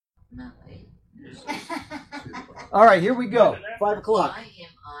Not late. All right, here we go. 5 o'clock. I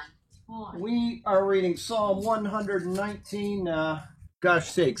am on time. We are reading Psalm 119. Gosh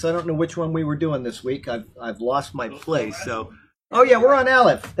sakes, I don't know which one we were doing this week. I've lost my place. So, oh yeah, we're on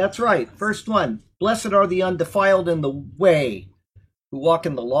Aleph. That's right. First one. Blessed are the undefiled in the way, who walk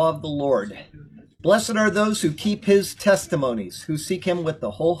in the law of the Lord. Blessed are those who keep his testimonies, who seek him with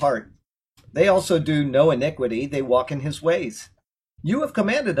the whole heart. They also do no iniquity. They walk in his ways. You have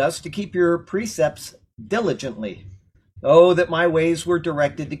commanded us to keep your precepts diligently. Oh, that my ways were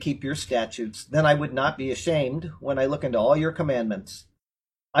directed to keep your statutes. Then I would not be ashamed when I look into all your commandments.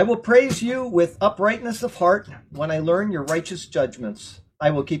 I will praise you with uprightness of heart when I learn your righteous judgments.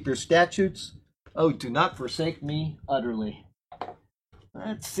 I will keep your statutes. Oh, do not forsake me utterly.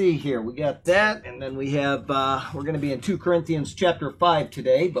 Let's see here. We got that, and then we have, we're going to be in 2 Corinthians chapter 5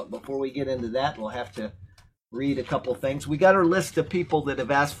 today, but before we get into that, we'll have to read a couple things. We got our list of people that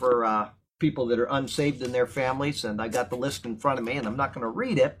have asked for people that are unsaved in their families, and I got the list in front of me, and I'm not going to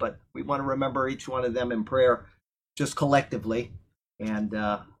read it, but we want to remember each one of them in prayer just collectively, and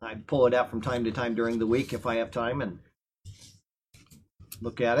I pull it out from time to time during the week if I have time and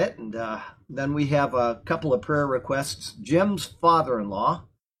look at it. And then we have a couple of prayer requests. Jim's father-in-law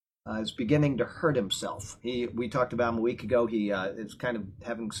is beginning to hurt himself. We talked about him a week ago. He is kind of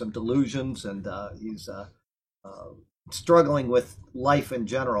having some delusions, and he's struggling with life in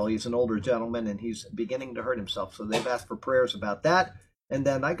general. He's an older gentleman, and he's beginning to hurt himself. So they've asked for prayers about that. And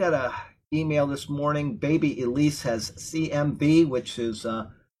then I got a email this morning. Baby Elise has CMV, which is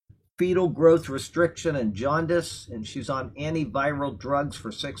fetal growth restriction and jaundice, and she's on antiviral drugs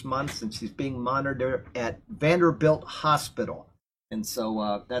for 6 months, and she's being monitored at Vanderbilt Hospital. And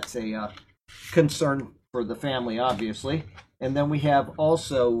so that's a concern for the family, obviously. And then we have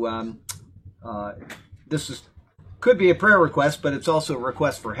also, could be a prayer request, but it's also a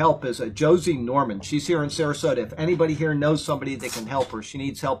request for help, is Josie Norman. She's here in Sarasota. If anybody here knows somebody that can help her, she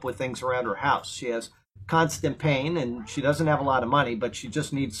needs help with things around her house. She has constant pain, and she doesn't have a lot of money, but she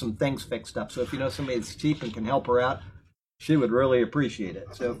just needs some things fixed up. So if you know somebody that's cheap and can help her out, she would really appreciate it.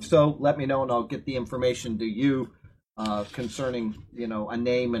 So let me know, and I'll get the information to you concerning, a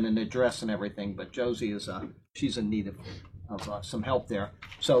name and an address and everything. But Josie she's in need of some help there.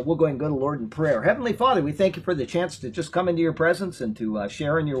 So we'll go ahead and go to the Lord in prayer. Heavenly Father, we thank you for the chance to just come into your presence and to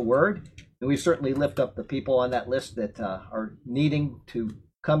share in your word. And we certainly lift up the people on that list that are needing to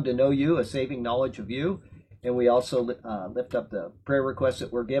come to know you, a saving knowledge of you. And we also lift up the prayer requests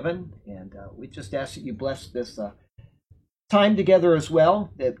that were given. And we just ask that you bless this time together as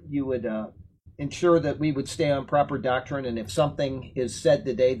well, that you would ensure that we would stay on proper doctrine. And if something is said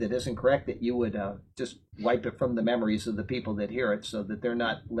today that isn't correct, that you would just wipe it from the memories of the people that hear it, so that they're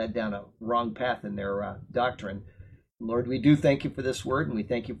not led down a wrong path in their doctrine. Lord, we do thank you for this word, and we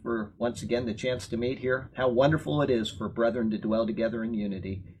thank you for, once again, the chance to meet here. How wonderful it is for brethren to dwell together in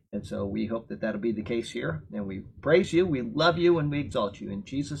unity. And so we hope that that'll be the case here. And we praise you, we love you, and we exalt you. In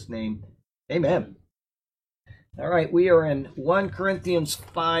Jesus' name, amen. All right, we are in 1 Corinthians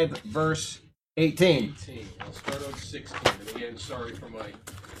 5, verse 18. I'll start on 16. And again, sorry for my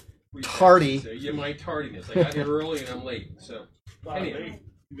tardy. Yeah, my tardiness. I got here early and I'm late. So, anyway.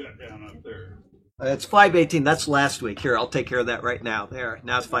 You got down up there. It's 5:18. That's last week. Here, I'll take care of that right now. There.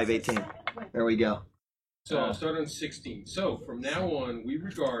 Now it's 5:18. There we go. So I'll start on 16. So from now on, we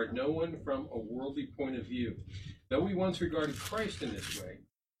regard no one from a worldly point of view. Though we once regarded Christ in this way,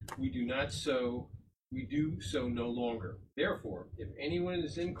 we do so no longer. Therefore, if anyone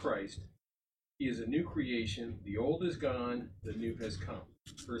is in Christ, he is a new creation. The old is gone, the new has come.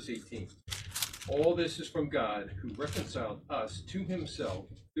 Verse 18. All this is from God, who reconciled us to himself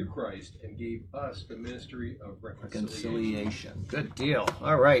through Christ and gave us the ministry of reconciliation. Good deal.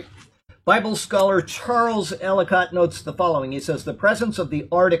 All right. Bible scholar Charles Ellicott notes the following. He says, the presence of the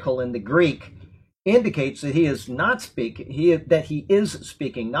article in the Greek indicates that he is not speaking, that he is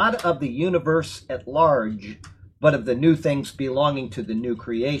speaking not of the universe at large, but of the new things belonging to the new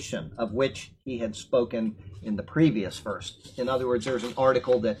creation, of which he had spoken in the previous verse. In other words, there's an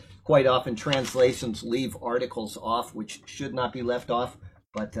article that quite often translations leave articles off, which should not be left off.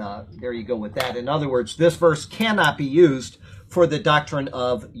 But there you go with that. In other words, this verse cannot be used for the doctrine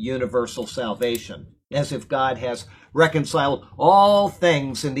of universal salvation, as if God has reconciled all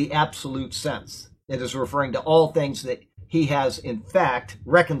things in the absolute sense. It is referring to all things that he has, in fact,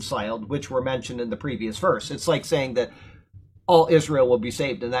 reconciled, which were mentioned in the previous verse. It's like saying that all Israel will be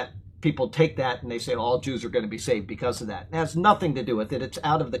saved, and that people take that and they say all Jews are going to be saved because of that. It has nothing to do with it. It's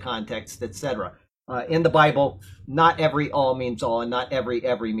out of the context, etc. In the Bible, not every all means all, and not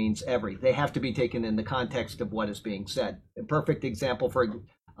every means every. They have to be taken in the context of what is being said. A perfect example for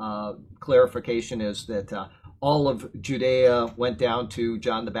clarification is that all of Judea went down to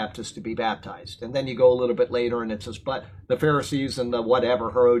John the Baptist to be baptized. And then you go a little bit later and it says, but the Pharisees and the whatever,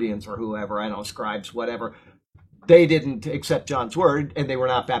 Herodians or whoever, I don't know, scribes, whatever, they didn't accept John's word and they were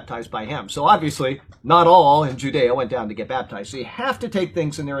not baptized by him. So obviously, not all in Judea went down to get baptized. So you have to take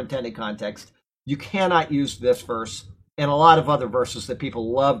things in their intended context. You cannot use this verse and a lot of other verses that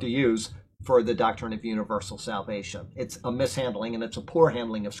people love to use for the doctrine of universal salvation. It's a mishandling and it's a poor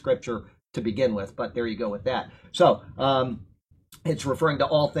handling of Scripture to begin with, but there you go with that. So it's referring to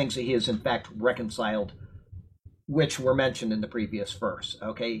all things that he is in fact reconciled, which were mentioned in the previous verse.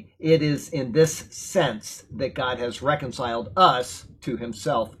 Okay, it is in this sense that God has reconciled us to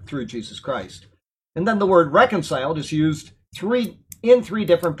himself through Jesus Christ. And then the word reconciled is used in three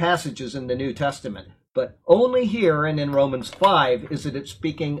different passages in the New Testament. But only here and in Romans 5 is it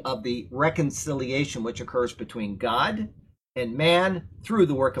speaking of the reconciliation which occurs between God and man through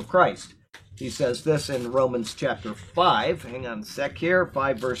the work of Christ. He says this in Romans chapter 5. Hang on a sec here.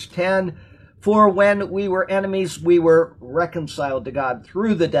 5 verse 10. For when we were enemies, we were reconciled to God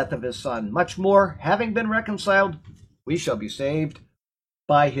through the death of his Son. Much more, having been reconciled, we shall be saved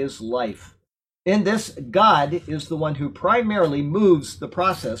by his life. In this, God is the one who primarily moves the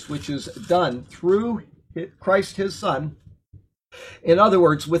process, which is done through Christ his Son. In other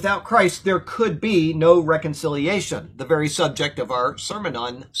words, without Christ, there could be no reconciliation. The very subject of our sermon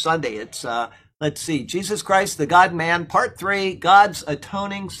on Sunday. It's, let's see, Jesus Christ, the God-man, part 3, God's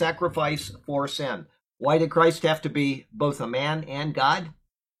atoning sacrifice for sin. Why did Christ have to be both a man and God?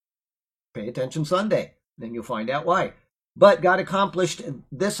 Pay attention Sunday, then you'll find out why. But God accomplished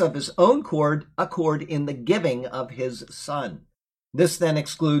this of his own accord in the giving of his Son. This then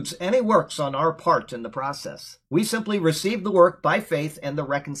excludes any works on our part in the process. We simply receive the work by faith and the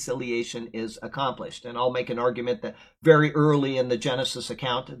reconciliation is accomplished. And I'll make an argument that very early in the Genesis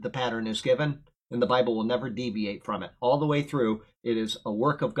account, the pattern is given, and the Bible will never deviate from it. All the way through, it is a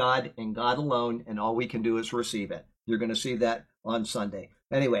work of God and God alone, and all we can do is receive it. You're going to see that on Sunday.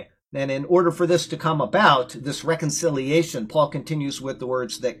 Anyway, and in order for this to come about, this reconciliation, Paul continues with the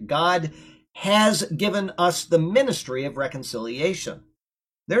words that God has given us the ministry of reconciliation.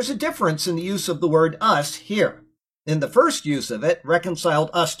 There's a difference in the use of the word us here. In the first use of it, reconciled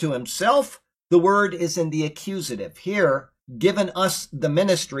us to himself, the word is in the accusative. Here, given us the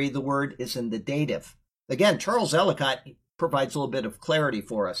ministry, the word is in the dative. Again, Charles Ellicott provides a little bit of clarity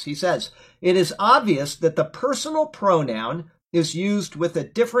for us. He says, it is obvious that the personal pronoun is used with a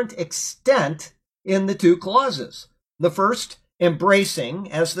different extent in the two clauses. The first,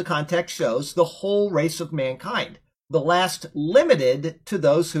 embracing, as the context shows, the whole race of mankind. The last, limited to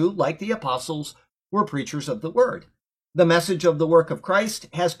those who, like the apostles, were preachers of the word. The message of the work of Christ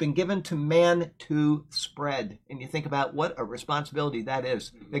has been given to man to spread. And you think about what a responsibility that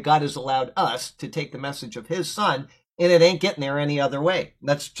is, that God has allowed us to take the message of his Son, and it ain't getting there any other way.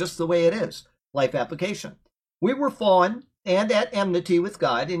 That's just the way it is. Life application. We were fallen and at enmity with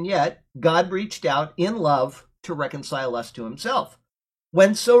God, and yet God reached out in love to reconcile us to himself.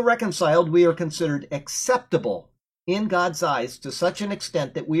 When so reconciled, we are considered acceptable in God's eyes to such an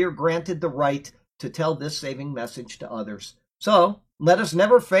extent that we are granted the right to tell this saving message to others. So, let us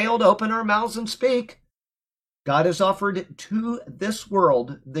never fail to open our mouths and speak. God has offered to this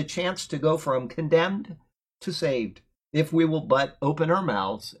world the chance to go from condemned to saved, if we will but open our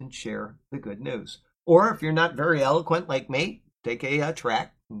mouths and share the good news. Or if you're not very eloquent like me, take a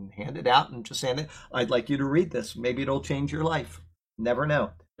tract and hand it out and just hand it. I'd like you to read this. Maybe it'll change your life. Never know.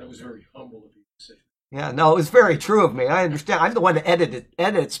 That was very humble of you to say. Yeah, no, it's very true of me. I understand. I'm the one that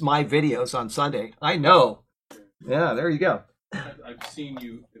edits my videos on Sunday. I know. Yeah, there you go. I've seen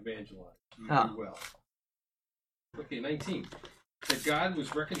you evangelize. You do well. Okay, 19. That God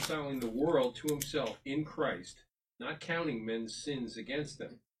was reconciling the world to himself in Christ, not counting men's sins against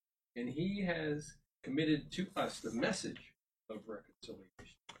them. And he has committed to us the message of reconciliation.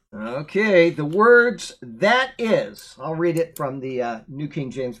 Okay, the words, that is, I'll read it from the New King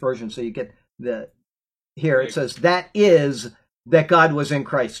James Version so you get here it says, that is that God was in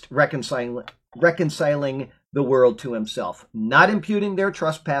Christ, reconciling the world to himself, not imputing their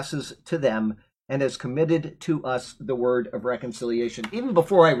trespasses to them, and has committed to us the word of reconciliation. Even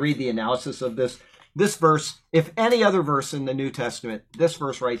before I read the analysis of this verse, if any other verse in the New Testament, this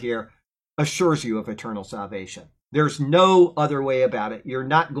verse right here assures you of eternal salvation. There's no other way about it. You're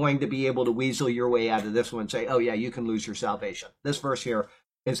not going to be able to weasel your way out of this one and say, oh yeah, you can lose your salvation. This verse here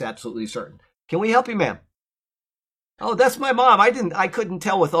is absolutely certain. Can we help you, ma'am? Oh, that's my mom. I couldn't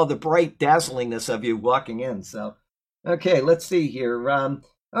tell with all the bright dazzlingness of you walking in. So, okay, let's see here.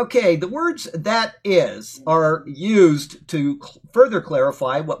 Okay, the words "that is" are used to further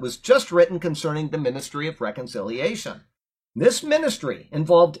clarify what was just written concerning the ministry of reconciliation. This ministry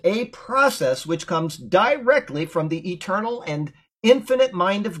involved a process which comes directly from the eternal and infinite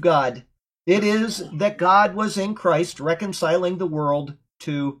mind of God. It is that God was in Christ reconciling the world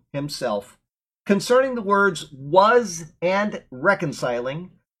to himself. Concerning the words "was" and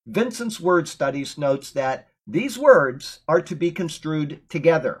 "reconciling," Vincent's Word Studies notes that these words are to be construed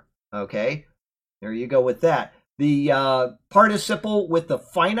together. Okay, there you go with that. The participle with the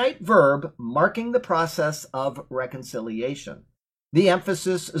finite verb marking the process of reconciliation. The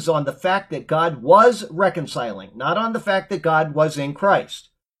emphasis is on the fact that God was reconciling, not on the fact that God was in Christ.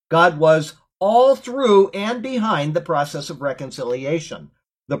 God was all through and behind the process of reconciliation.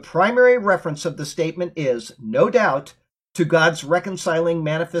 The primary reference of the statement is, no doubt, to God's reconciling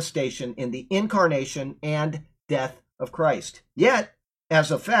manifestation in the incarnation and death of Christ. Yet,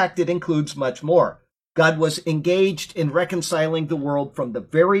 as a fact, it includes much more. God was engaged in reconciling the world from the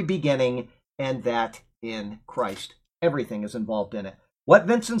very beginning, and that in Christ. Everything is involved in it. What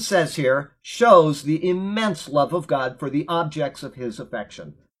Vincent says here shows the immense love of God for the objects of his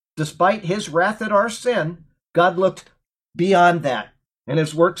affection. Despite his wrath at our sin, God looked beyond that and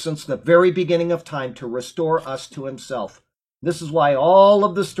has worked since the very beginning of time to restore us to himself. This is why all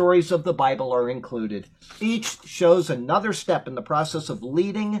of the stories of the Bible are included. Each shows another step in the process of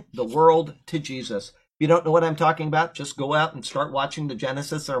leading the world to Jesus. If you don't know what I'm talking about, just go out and start watching the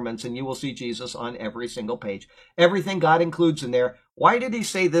Genesis sermons and you will see Jesus on every single page. Everything God includes in there. Why did he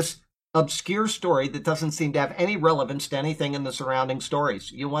say this obscure story that doesn't seem to have any relevance to anything in the surrounding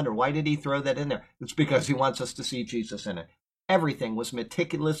stories? You wonder, why did he throw that in there? It's because he wants us to see Jesus in it. Everything was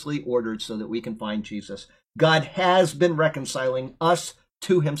meticulously ordered so that we can find Jesus. God has been reconciling us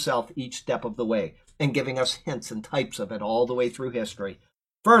to himself each step of the way and giving us hints and types of it all the way through history.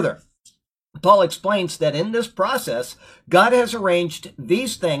 Further, Paul explains that in this process, God has arranged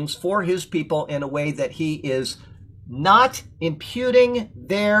these things for his people in a way that he is not imputing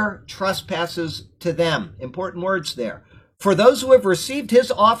their trespasses to them. Important words there. For those who have received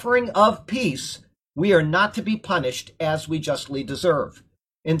his offering of peace, we are not to be punished as we justly deserve.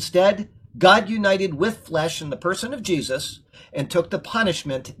 Instead, God united with flesh in the person of Jesus and took the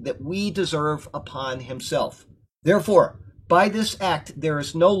punishment that we deserve upon himself. Therefore, by this act, there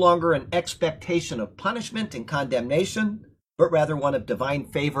is no longer an expectation of punishment and condemnation, but rather one of divine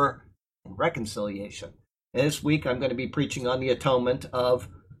favor and reconciliation. And this week, I'm going to be preaching on the atonement of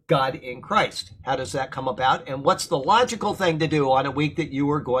God in Christ. How does that come about? And what's the logical thing to do on a week that you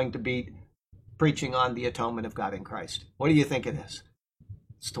are going to be preaching on the atonement of God in Christ? What do you think it is?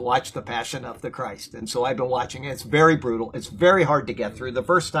 It's to watch the Passion of the Christ. And so I've been watching it. It's very brutal. It's very hard to get through. The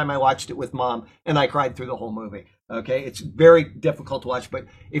first time I watched it with Mom, and I cried through the whole movie. Okay? It's very difficult to watch. But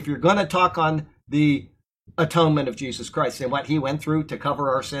if you're going to talk on the atonement of Jesus Christ and what he went through to cover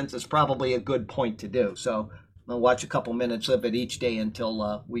our sins, it's probably a good point to do. So I'll watch a couple minutes of it each day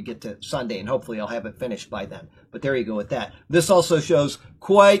until we get to Sunday, and hopefully I'll have it finished by then. But there you go with that. This also shows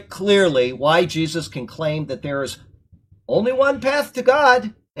quite clearly why Jesus can claim that there is only one path to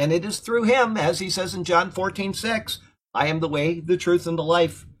God, and it is through him, as he says in John 14:6, I am the way, the truth, and the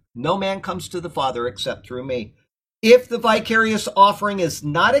life. No man comes to the Father except through me. If the vicarious offering is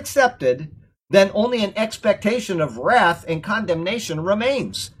not accepted, then only an expectation of wrath and condemnation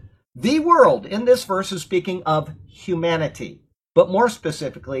remains. The world in this verse is speaking of humanity, but more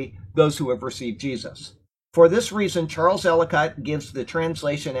specifically, those who have received Jesus. For this reason, Charles Ellicott gives the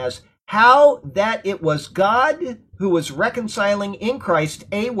translation as how that it was God who was reconciling in Christ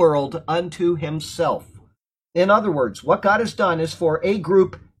a world unto himself. In other words, what God has done is for a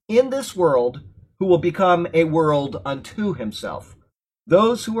group in this world who will become a world unto himself.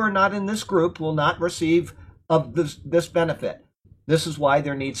 Those who are not in this group will not receive of this benefit. This is why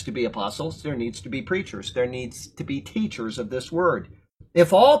there needs to be apostles, there needs to be preachers, there needs to be teachers of this word.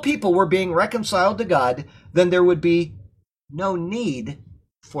 If all people were being reconciled to God, then there would be no need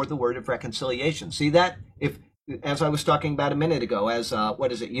for the word of reconciliation. See that? If, as I was talking about a minute ago, as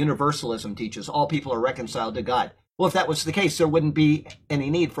universalism teaches, all people are reconciled to God. Well, if that was the case, there wouldn't be any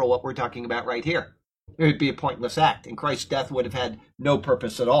need for what we're talking about right here. It would be a pointless act, and Christ's death would have had no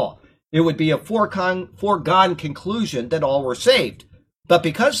purpose at all. It would be a foregone conclusion that all were saved. But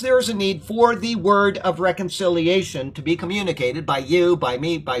because there is a need for the word of reconciliation to be communicated by you, by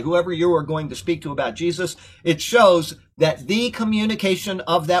me, by whoever you are going to speak to about Jesus, it shows that the communication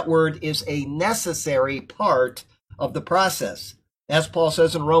of that word is a necessary part of the process. As Paul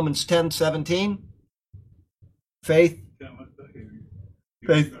says in Romans 10:17, faith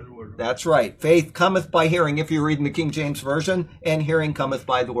That's right. Faith cometh by hearing, if you're reading the King James Version, and hearing cometh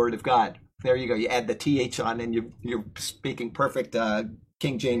by the word of God. There you go. You add the TH on, and you're speaking perfect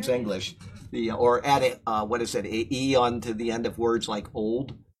King James English. Or add a E onto the end of words like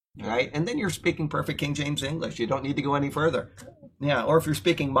old, right? And then you're speaking perfect King James English. You don't need to go any further. Yeah, or if you're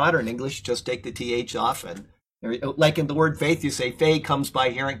speaking modern English, just take the TH off. And like in the word faith, you say, faith comes by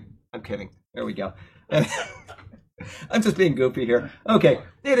hearing. I'm kidding. There we go. I'm just being goofy here. Okay,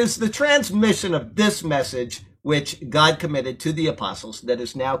 it is the transmission of this message which God committed to the apostles that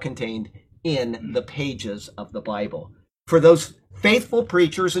is now contained in the pages of the Bible. For those faithful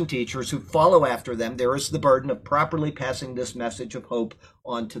preachers and teachers who follow after them, there is the burden of properly passing this message of hope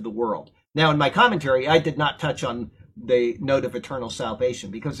on to the world. Now, in my commentary, I did not touch on the note of eternal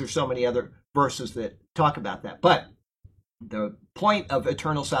salvation because there's so many other verses that talk about that. But the point of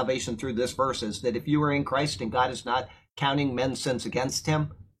eternal salvation through this verse is that if you are in Christ and God is not counting men's sins against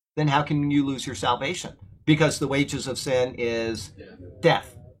him, then how can you lose your salvation? Because the wages of sin is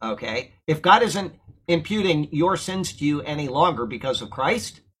death, okay? If God isn't imputing your sins to you any longer because of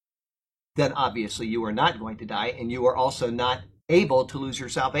Christ, then obviously you are not going to die, and you are also not able to lose your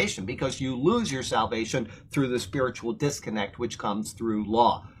salvation because you lose your salvation through the spiritual disconnect which comes through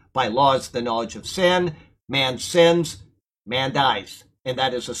law. By law is the knowledge of sin. Man sins, man dies, and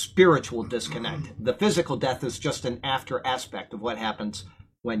that is a spiritual disconnect. The physical death is just an after aspect of what happens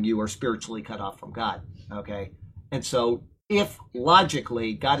when you are spiritually cut off from God, okay? And so if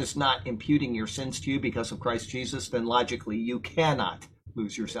logically God is not imputing your sins to you because of Christ Jesus, then logically you cannot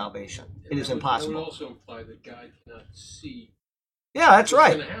lose your salvation. It is impossible. That would also imply that God cannot see. Yeah, that's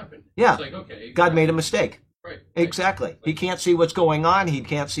right. What's going to happen. Yeah. It's like, okay, God made a mistake. Right. Exactly. He can't see what's going on. He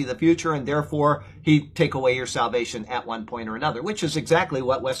can't see the future, and therefore he'd take away your salvation at one point or another, which is exactly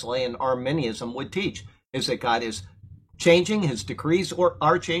what Wesleyan Arminianism would teach, is that God is changing, his decrees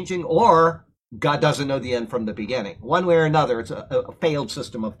are changing, or God doesn't know the end from the beginning. One way or another, it's a failed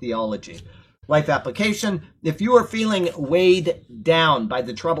system of theology. Life application: if you are feeling weighed down by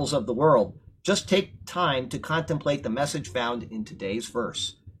the troubles of the world, just take time to contemplate the message found in today's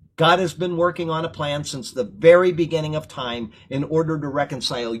verse. God has been working on a plan since the very beginning of time in order to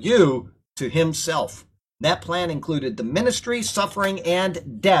reconcile you to himself. That plan included the ministry, suffering,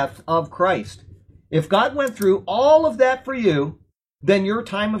 and death of Christ. If God went through all of that for you, then your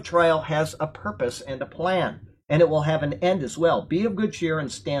time of trial has a purpose and a plan, and it will have an end as well. Be of good cheer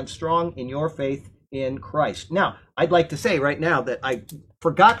and stand strong in your faith in Christ. Now, I'd like to say right now that I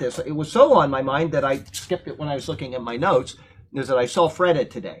forgot this. It was so on my mind that I skipped it when I was looking at my notes, is that I saw Freda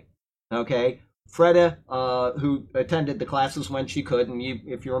today. Okay? Freda, who attended the classes when she could, and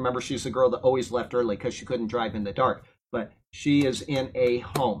if you remember, she's the girl that always left early because she couldn't drive in the dark. But she is in a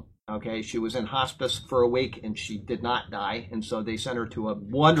home. Okay, she was in hospice for a week and she did not die, and so they sent her to a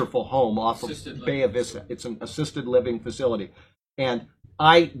wonderful home off of Bay of Vista. It's an assisted living facility, and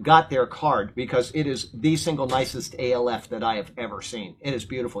I got their card because it is the single nicest ALF that I have ever seen. It is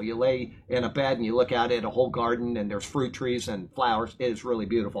beautiful. You lay in a bed and you look out at a whole garden, and there's fruit trees and flowers. It is really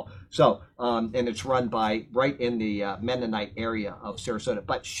beautiful. So, and it's run by right in the Mennonite area of Sarasota.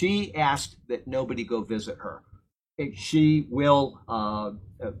 But she asked that nobody go visit her. She will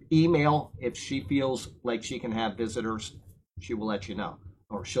email if she feels like she can have visitors. She will let you know,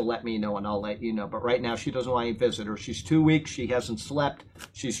 or she'll let me know and I'll let you know. But right now she doesn't want any visitors. She's 2 weeks. She hasn't slept.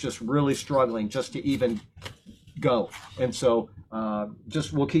 She's just really struggling just to even go. And so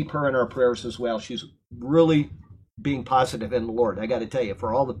just we'll keep her in our prayers as well. She's really being positive in the Lord. I got to tell you,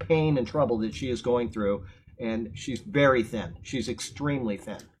 for all the pain and trouble that she is going through, and she's very thin. She's extremely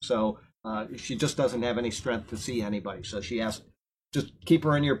thin. So she just doesn't have any strength to see anybody. So she asked, just keep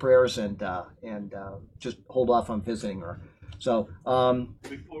her in your prayers and just hold off on visiting her. So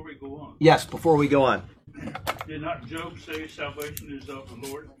before we go on. Yes, before we go on. Did not Job say salvation is of the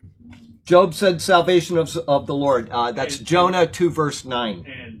Lord? Job said salvation of the Lord. That's Jonah 2 verse 9.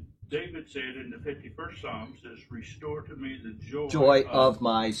 And David said in the 51st Psalm, says, restore to me the joy of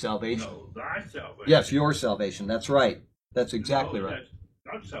my salvation. No, thy salvation. Yes, your salvation. That's right. That's exactly right.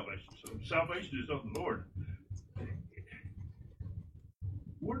 That's not salvation. So salvation is of the Lord.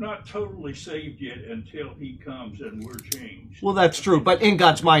 We're not totally saved yet until he comes and we're changed. Well, that's true, but in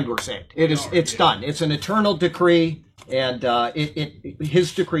God's mind we're saved. It's done. It's an eternal decree, and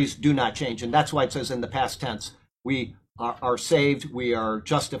his decrees do not change, and that's why it says in the past tense, we are saved, we are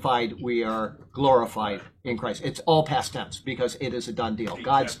justified, we are glorified in Christ. It's all past tense because it is a done deal.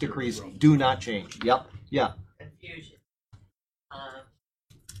 God's decrees do not change. Yep. Yeah. Confusion.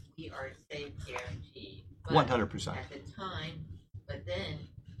 We are saved guaranteed. 100%. At the time, but then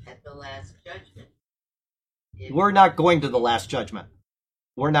at the last judgment. We're not going to the last judgment.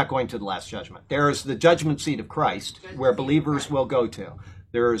 We're not going to the last judgment. There is the judgment seat of Christ where believers will go to.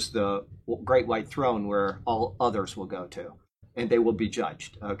 There's the great white throne where all others will go to, and they will be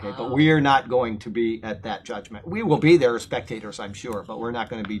judged. Okay, but we are not going to be at that judgment. We will be there as spectators, I'm sure, but we're not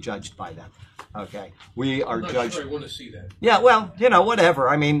going to be judged by them. Okay, we are I'm not judged. sure I want to see that. Yeah, well, you know, whatever.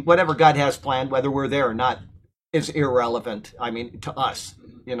 I mean, whatever God has planned, whether we're there or not, is irrelevant. I mean, to us,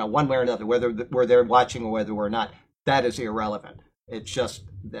 you know, one way or another, whether we're there watching or whether we're not, that is irrelevant. It's just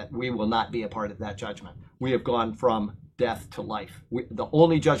that we will not be a part of that judgment. We have gone from death to life. The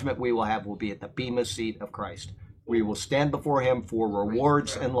only judgment we will have will be at the bema seat of Christ. We will stand before him for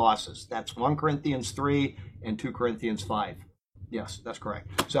rewards and losses. That's 1 Corinthians 3 and 2 Corinthians 5. Yes, that's correct.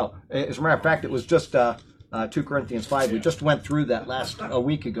 So, as a matter of fact, it was just 2 Corinthians 5. We just went through that a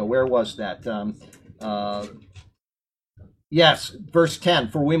week ago. Where was that? Yes, verse 10,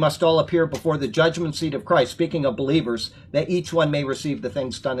 for we must all appear before the judgment seat of Christ, speaking of believers, that each one may receive the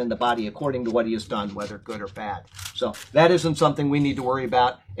things done in the body according to what he has done, whether good or bad. So that isn't something we need to worry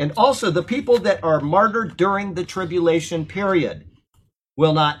about. And also, the people that are martyred during the tribulation period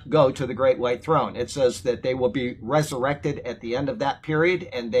will not go to the great white throne. It says that they will be resurrected at the end of that period,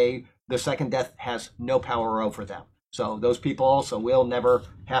 and the second death has no power over them. So those people also will never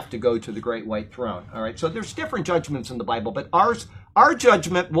have to go to the great white throne. All right. So there's different judgments in the Bible, but our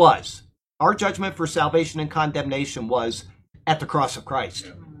judgment for salvation and condemnation was at the cross of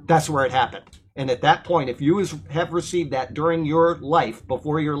Christ. That's where it happened. And at that point, if you have received that during your life,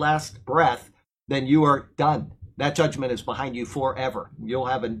 before your last breath, then you are done. That judgment is behind you forever. You'll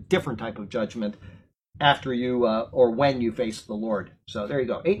have a different type of judgment after you or when you face the Lord. So there you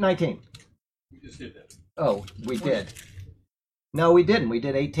go. 8:19. We just did that. Oh, we did. No, we didn't. We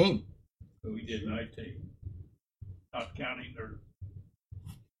did 18. So we did 19. Not counting their,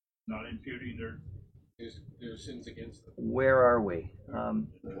 not imputing their Their sins against them. Where are we? 20.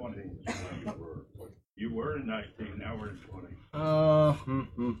 You were in 19, now we're in 20. We'll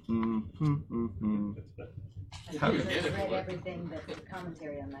do it again if you Read want. everything but the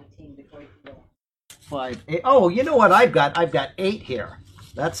commentary on 19 before you go. 5, 8. Oh, you know what I've got? I've got 8 here.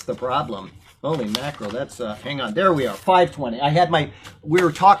 That's the problem. Holy mackerel, that's, hang on, there we are, 520. We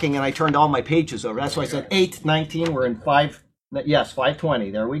were talking and I turned all my pages over. That's why I said 8, 19, we're in 5, yes,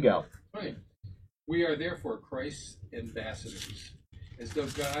 520, there we go. Right. We are therefore Christ's ambassadors, as though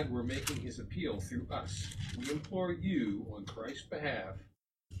God were making his appeal through us. We implore you, on Christ's behalf,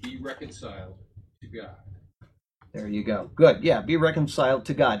 be reconciled to God. There you go. Good, yeah, be reconciled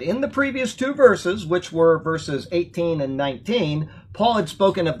to God. In the previous 2 verses, which were verses 18 and 19, Paul had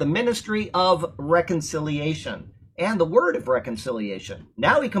spoken of the ministry of reconciliation and the word of reconciliation.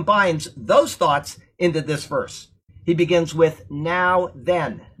 Now he combines those thoughts into this verse. He begins with now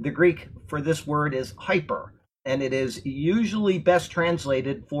then. The Greek for this word is hyper, and it is usually best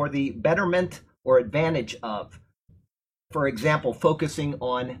translated for the betterment or advantage of. For example, focusing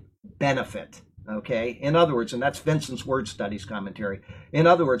on benefit. Okay, in other words, and that's Vincent's Word Studies commentary. In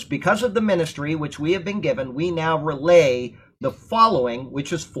other words, because of the ministry which we have been given, we now relay the following,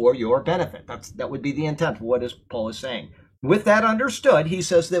 which is for your benefit. That would be the intent of what Paul is saying. With that understood, he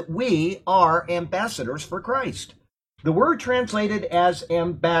says that we are ambassadors for Christ. The word translated as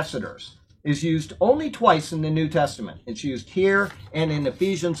ambassadors is used only twice in the New Testament. It's used here and in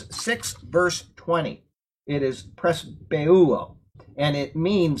Ephesians 6, verse 20. It is presbeuo, and it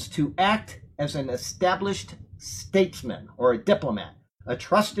means to act as an established statesman or a diplomat, a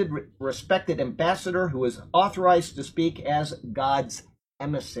trusted, respected ambassador who is authorized to speak as God's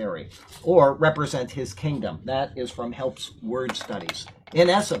emissary or represent his kingdom. That is from Help's Word Studies. In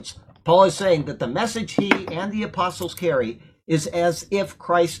essence, Paul is saying that the message he and the apostles carry is as if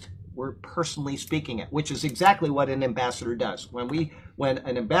Christ were personally speaking it, which is exactly what an ambassador does. When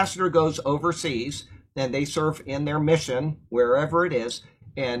an ambassador goes overseas, then they serve in their mission, wherever it is,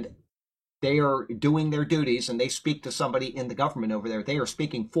 and they are doing their duties and they speak to somebody in the government over there. They are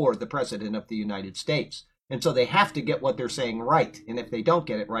speaking for the President of the United States. And so they have to get what they're saying right. And if they don't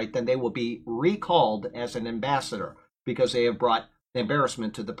get it right, then they will be recalled as an ambassador because they have brought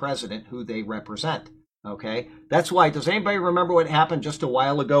embarrassment to the President who they represent. Okay? That's why, does anybody remember what happened just a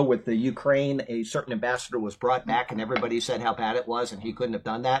while ago with the Ukraine? A certain ambassador was brought back and everybody said how bad it was and he couldn't have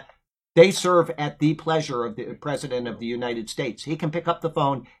done that. They serve at the pleasure of the President of the United States. He can pick up the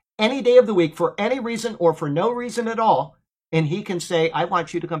phone any day of the week for any reason or for no reason at all, and he can say, I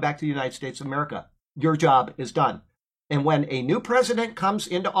want you to come back to the United States of America. Your job is done. And when a new president comes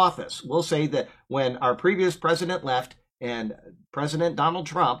into office, we'll say that when our previous president left and President Donald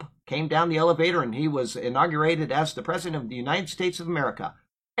Trump came down the elevator and he was inaugurated as the President of the United States of America,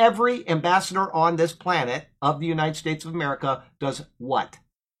 every ambassador on this planet of the United States of America does what?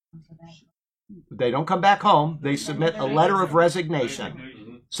 They don't come back home. They submit a letter of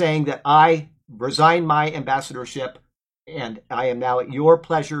resignation saying that I resign my ambassadorship and I am now at your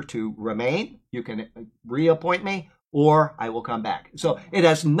pleasure to remain. You can reappoint me or I will come back. So it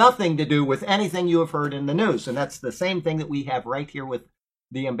has nothing to do with anything you have heard in the news. And that's the same thing that we have right here with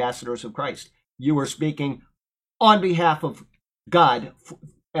the ambassadors of Christ. You were speaking on behalf of God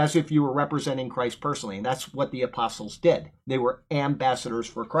as if you were representing Christ personally. And that's what the apostles did. They were ambassadors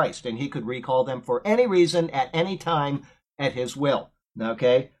for Christ, and he could recall them for any reason at any time at his will.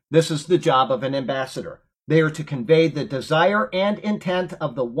 Okay? This is the job of an ambassador. They are to convey the desire and intent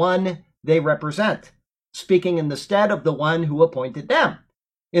of the one they represent, speaking in the stead of the one who appointed them.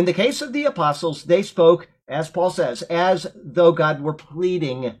 In the case of the apostles, they spoke, as Paul says, as though God were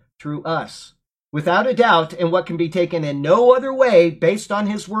pleading through us. Without a doubt, and what can be taken in no other way based on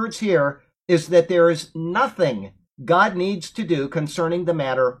his words here, is that there is nothing God needs to do concerning the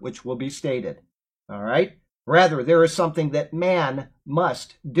matter which will be stated. All right? Rather, there is something that man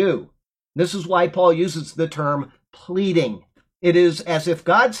must do. This is why Paul uses the term pleading. It is as if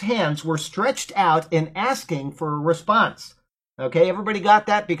God's hands were stretched out in asking for a response. Okay, everybody got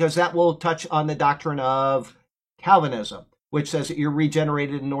that? Because that will touch on the doctrine of Calvinism, which says that you're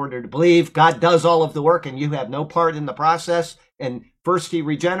regenerated in order to believe. God does all of the work and you have no part in the process. And first he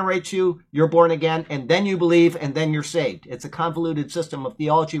regenerates you, you're born again, and then you believe, and then you're saved. It's a convoluted system of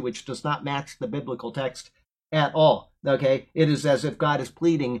theology which does not match the biblical text at all. Okay, it is as if God is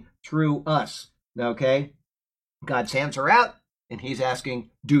pleading through us. Okay, God's hands are out and he's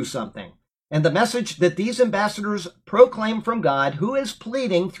asking, do something. And the message that these ambassadors proclaim from God, who is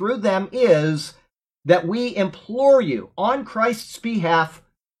pleading through them, is that we implore you on Christ's behalf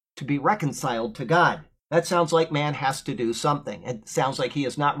to be reconciled to God. That sounds like man has to do something. It sounds like he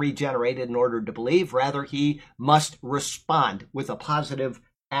is not regenerated in order to believe. Rather, he must respond with a positive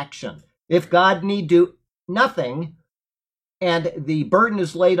action. If God need do nothing and the burden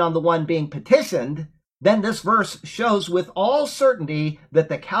is laid on the one being petitioned, then this verse shows with all certainty that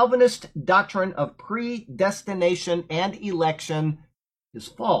the Calvinist doctrine of predestination and election is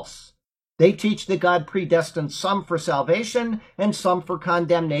false. They teach that God predestined some for salvation and some for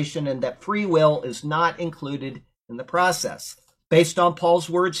condemnation, and that free will is not included in the process. Based on Paul's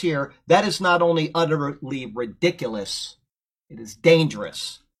words here, that is not only utterly ridiculous, it is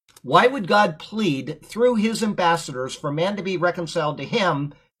dangerous. Why would God plead through his ambassadors for man to be reconciled to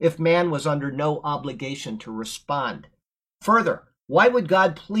him if man was under no obligation to respond? Further, why would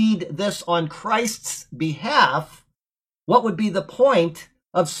God plead this on Christ's behalf? What would be the point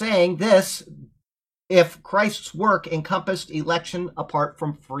of saying this if Christ's work encompassed election apart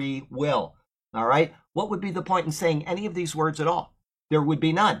from free will? All right? What would be the point in saying any of these words at all? There would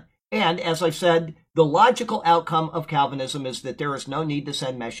be none. And as I've said, the logical outcome of Calvinism is that there is no need to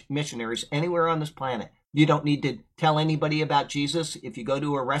send missionaries anywhere on this planet. You don't need to tell anybody about Jesus. If you go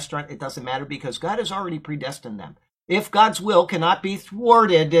to a restaurant, it doesn't matter because God has already predestined them. If God's will cannot be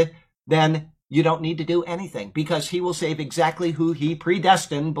thwarted, then you don't need to do anything because he will save exactly who he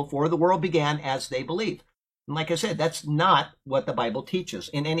predestined before the world began as they believe. And like I said, that's not what the Bible teaches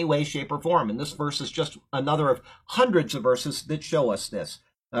in any way, shape, or form. And this verse is just another of hundreds of verses that show us this.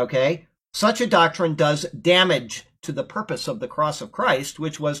 Okay? Such a doctrine does damage to the purpose of the cross of Christ,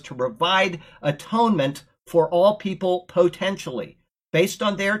 which was to provide atonement for all people potentially, based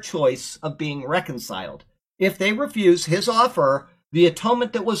on their choice of being reconciled. If they refuse his offer, the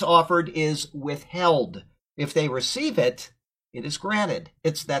atonement that was offered is withheld. If they receive it, it is granted.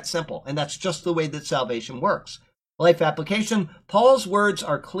 It's that simple. And that's just the way that salvation works. Life application, Paul's words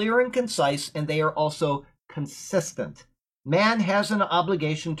are clear and concise, and they are also consistent. Man has an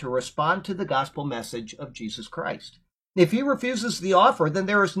obligation to respond to the gospel message of Jesus Christ. If he refuses the offer, then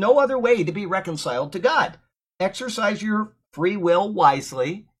there is no other way to be reconciled to God. Exercise your free will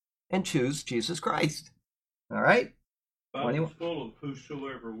wisely and choose Jesus Christ. All right? Bible's full of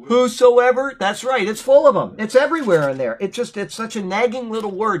whosoever will. Whosoever, that's right. It's full of them. It's everywhere in there. It's such a nagging little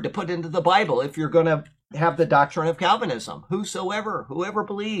word to put into the Bible if you're going to have the doctrine of Calvinism. Whosoever, whoever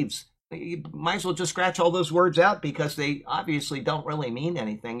believes. You might as well just scratch all those words out because they obviously don't really mean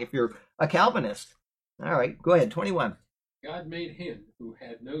anything if you're a Calvinist. All right, go ahead, 21. God made him who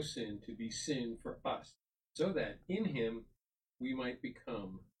had no sin to be sin for us, so that in him we might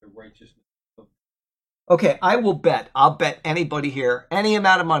become the righteousness of God. Okay, I'll bet anybody here any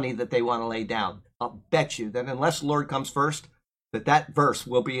amount of money that they want to lay down. I'll bet you that unless the Lord comes first, that verse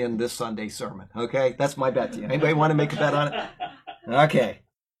will be in this Sunday sermon. Okay, that's my bet to you. Anybody want to make a bet on it? Okay.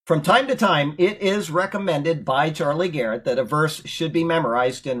 From time to time, it is recommended by Charlie Garrett that a verse should be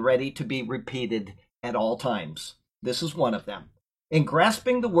memorized and ready to be repeated at all times. This is one of them. In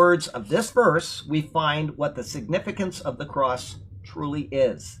grasping the words of this verse, we find what the significance of the cross truly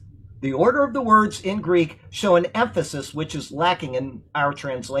is. The order of the words in Greek show an emphasis which is lacking in our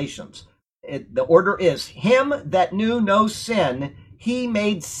translations. The order is, him that knew no sin, he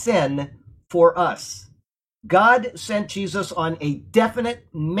made sin for us. God sent Jesus on a definite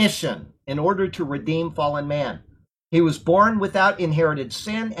mission in order to redeem fallen man. He was born without inherited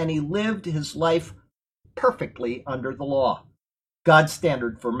sin, and he lived his life perfectly under the law, God's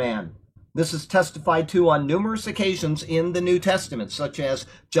standard for man. This is testified to on numerous occasions in the New Testament, such as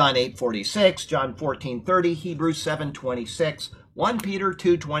John 8:46, John 14:30, Hebrews 7:26, 1 Peter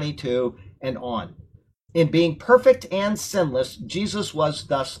 2:22, and on. In being perfect and sinless, Jesus was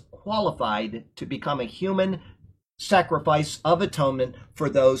thus qualified to become a human sacrifice of atonement for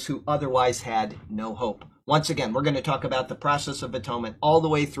those who otherwise had no hope. Once again, we're going to talk about the process of atonement all the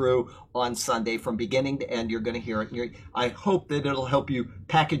way through on Sunday, from beginning to end. You're going to hear it. I hope that it'll help you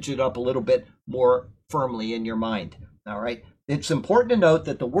package it up a little bit more firmly in your mind. All right. It's important to note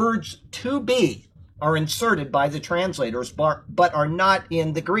that the words "to be" are inserted by the translators, but are not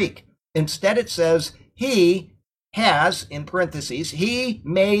in the Greek. Instead, it says, he has, in parentheses, he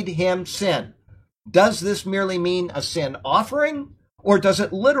made him sin. Does this merely mean a sin offering? Or does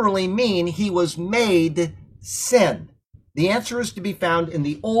it literally mean he was made sin? The answer is to be found in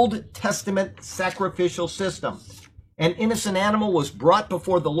the Old Testament sacrificial system. An innocent animal was brought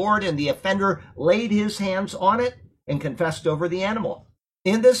before the Lord, and the offender laid his hands on it and confessed over the animal.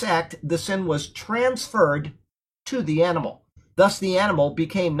 In this act, the sin was transferred to the animal. Thus, the animal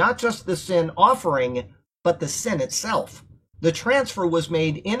became not just the sin offering, but the sin itself. The transfer was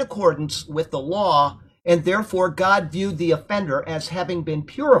made in accordance with the law, and therefore God viewed the offender as having been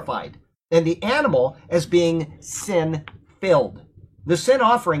purified, and the animal as being sin-filled. The sin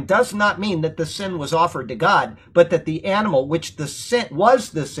offering does not mean that the sin was offered to God, but that the animal, which the sin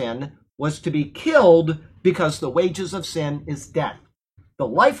was to be killed, because the wages of sin is death. The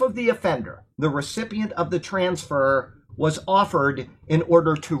life of the offender, the recipient of the transfer, was offered in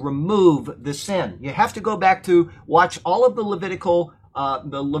order to remove the sin. You have to go back to watch all of the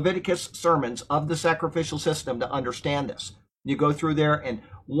Leviticus sermons of the sacrificial system to understand this. You go through there, and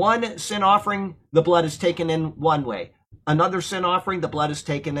one sin offering, the blood is taken in one way. Another sin offering, the blood is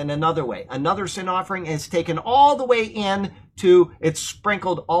taken in another way. Another sin offering is taken all the way in to, it's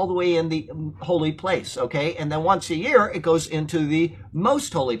sprinkled all the way in the holy place, okay? And then once a year, it goes into the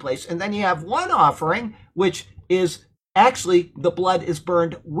most holy place. And then you have one offering, which is actually, the blood is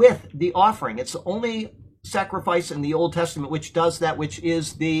burned with the offering. It's the only sacrifice in the Old Testament which does that, which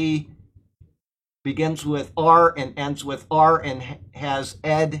is begins with R and ends with R and has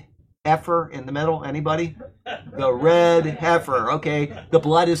Ed Heifer in the middle. Anybody? The red heifer. Okay. The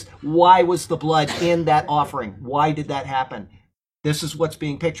blood is, why was the blood in that offering? Why did that happen? This is what's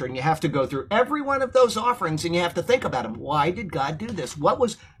being pictured. And you have to go through every one of those offerings, and you have to think about them. Why did God do this? What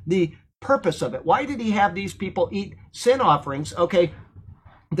was the purpose of it? Why did he have these people eat sin offerings? Okay,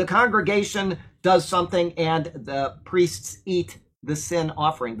 the congregation does something and the priests eat the sin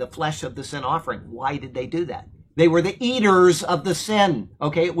offering, the flesh of the sin offering. Why did they do that? They were the eaters of the sin.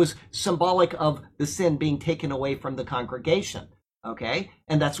 Okay, it was symbolic of the sin being taken away from the congregation. Okay,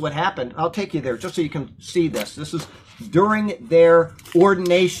 and that's what happened. I'll take you there just so you can see this. This is during their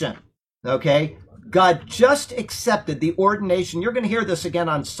ordination. Okay, God just accepted the ordination. You're going to hear this again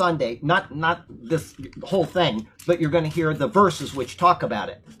on Sunday, not this whole thing, but you're going to hear the verses which talk about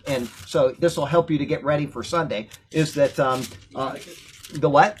it. And so this will help you to get ready for Sunday, is that the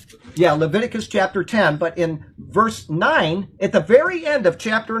what? Yeah, Leviticus chapter 10, but in verse 9, at the very end of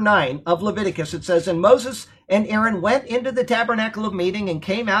chapter 9 of Leviticus, it says, and Moses and Aaron went into the tabernacle of meeting and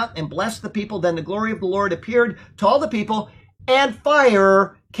came out and blessed the people. Then the glory of the Lord appeared to all the people, and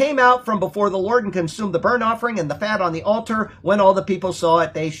fire came out from before the Lord and consumed the burnt offering and the fat on the altar. When all the people saw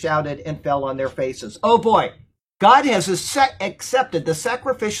it, they shouted and fell on their faces. Oh boy, God has accepted the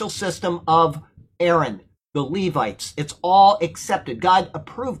sacrificial system of Aaron, the Levites. It's all accepted. God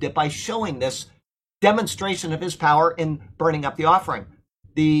approved it by showing this demonstration of his power in burning up the offering.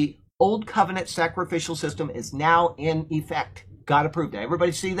 The old covenant sacrificial system is now in effect. God approved it.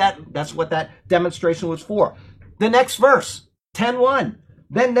 Everybody see that? That's what that demonstration was for. The next verse, 10:1.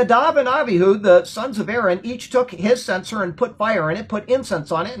 Then Nadab and Abihu, the sons of Aaron, each took his censer and put fire in it, put incense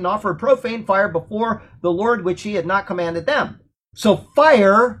on it, and offered profane fire before the Lord, which he had not commanded them. So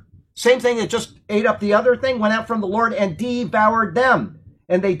fire, same thing that just ate up the other thing, went out from the Lord and devoured them,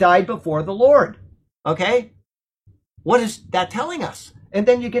 and they died before the Lord. Okay? What is that telling us? And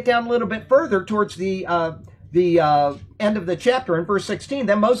then you get down a little bit further towards the end of the chapter in verse 16.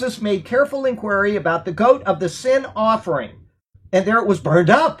 Then Moses made careful inquiry about the goat of the sin offering, and there it was burned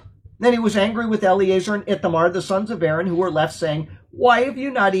up. Then he was angry with Eleazar and Ithamar, the sons of Aaron, who were left, saying, why have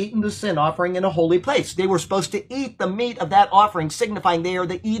you not eaten the sin offering in a holy place? They were supposed to eat the meat of that offering, signifying they are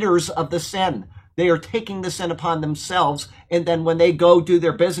the eaters of the sin. They are taking the sin upon themselves, and then when they go do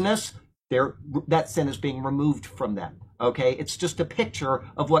their business, that sin is being removed from them. Okay, it's just a picture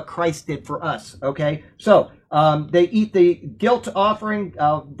of what Christ did for us. Okay, so they eat the guilt offering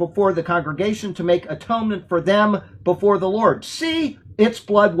before the congregation to make atonement for them before the Lord. See, its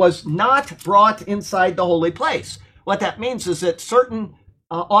blood was not brought inside the holy place. What that means is that certain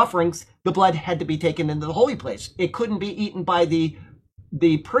offerings, the blood had to be taken into the holy place. It couldn't be eaten by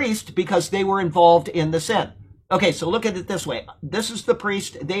the priest because they were involved in the sin. Okay, so look at it this way. This is the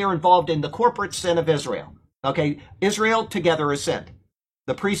priest. They are involved in the corporate sin of Israel. Okay, Israel together is sinned.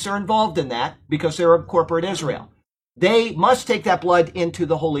 The priests are involved in that because they're of corporate Israel. They must take that blood into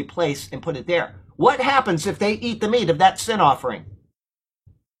the holy place and put it there. What happens if they eat the meat of that sin offering?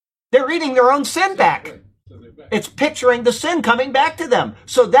 They're eating their own sin back. It's picturing the sin coming back to them.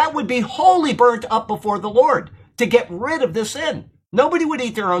 So that would be wholly burnt up before the Lord to get rid of the sin. Nobody would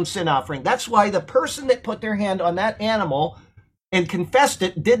eat their own sin offering. That's why the person that put their hand on that animal and confessed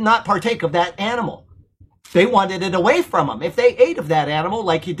it did not partake of that animal. They wanted it away from them. If they ate of that animal,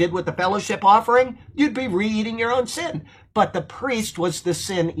 like you did with the fellowship offering, you'd be re-eating your own sin. But the priest was the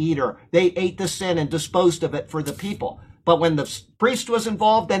sin eater. They ate the sin and disposed of it for the people. But when the priest was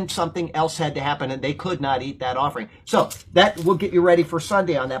involved, then something else had to happen, and they could not eat that offering. So that will get you ready for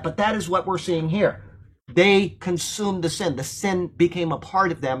Sunday on that. But that is what we're seeing here. They consumed the sin. The sin became a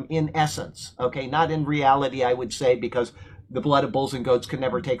part of them in essence. Okay, not in reality, I would say, because the blood of bulls and goats can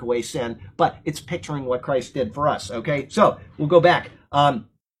never take away sin, but it's picturing what Christ did for us, okay? So we'll go back.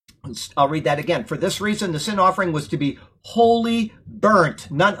 I'll read that again. For this reason, the sin offering was to be wholly burnt.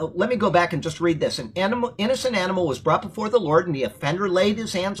 Let me go back and just read this. An innocent animal was brought before the Lord, and the offender laid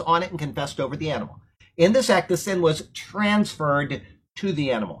his hands on it and confessed over the animal. In this act, the sin was transferred to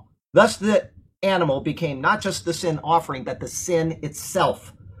the animal. Thus, the animal became not just the sin offering, but the sin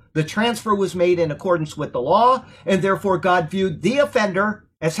itself. The transfer was made in accordance with the law, and therefore God viewed the offender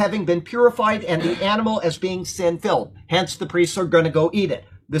as having been purified and the animal as being sin-filled. Hence, the priests are going to go eat it.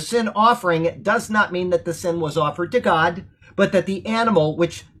 The sin offering does not mean that the sin was offered to God, but that the animal,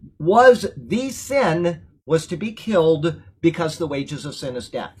 which was the sin, was to be killed because the wages of sin is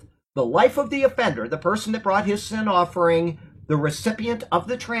death. The life of the offender, the person that brought his sin offering, the recipient of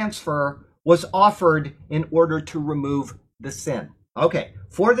the transfer, was offered in order to remove the sin. Okay,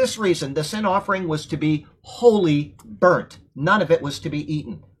 for this reason, the sin offering was to be wholly burnt. None of it was to be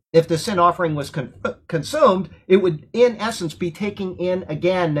eaten. If the sin offering was consumed, it would, in essence, be taking in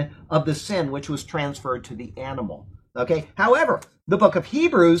again of the sin which was transferred to the animal. Okay, however, the book of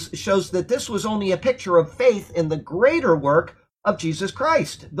Hebrews shows that this was only a picture of faith in the greater work of Jesus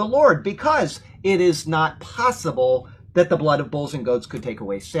Christ, the Lord, because it is not possible that the blood of bulls and goats could take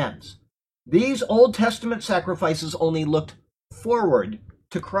away sins. These Old Testament sacrifices only looked forward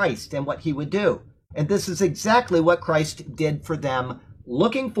to Christ and what he would do. And this is exactly what Christ did for them,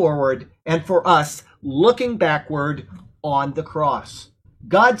 looking forward, and for us, looking backward on the cross.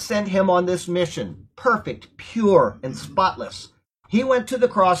 God sent him on this mission, perfect, pure, and spotless. He went to the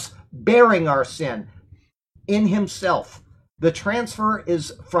cross bearing our sin in himself. The transfer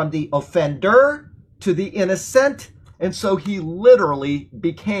is from the offender to the innocent, and so he literally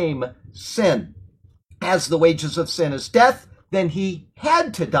became sin. As the wages of sin is death, then he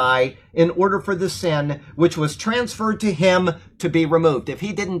had to die in order for the sin which was transferred to him to be removed. If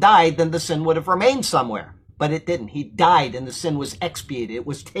he didn't die, then the sin would have remained somewhere. But it didn't. He died and the sin was expiated. It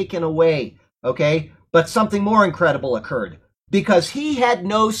was taken away. Okay? But something more incredible occurred. Because he had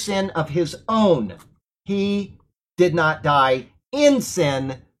no sin of his own. He did not die in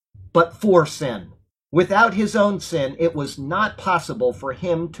sin, but for sin. Without his own sin, it was not possible for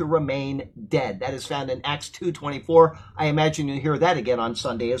him to remain dead. That is found in Acts 2:24. I imagine you hear that again on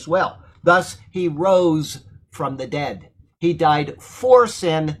Sunday as well. Thus, he rose from the dead. He died for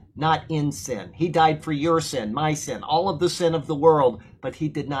sin, not in sin. He died for your sin, my sin, all of the sin of the world, but he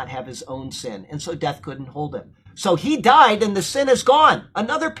did not have his own sin, and so death couldn't hold him. So he died and the sin is gone.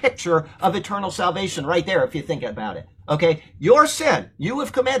 Another picture of eternal salvation right there, if you think about it. Okay, your sin you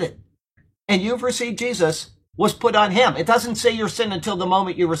have committed, and you've received Jesus, was put on him. It doesn't say your sin until the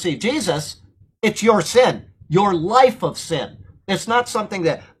moment you receive Jesus. It's your sin, your life of sin. It's not something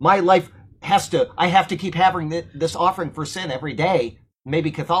that my life I have to keep having this offering for sin every day.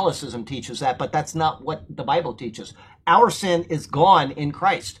 Maybe Catholicism teaches that, but that's not what the Bible teaches. Our sin is gone in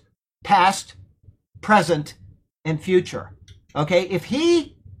Christ, past, present, and future. Okay, if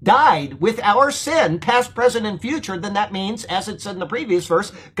he died with our sin, past, present, and future, then that means, as it said in the previous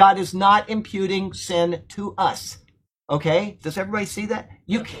verse, God is not imputing sin to us. Okay, does everybody see that?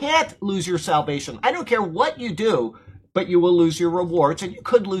 You can't lose your salvation. I don't care what you do, but you will lose your rewards, and you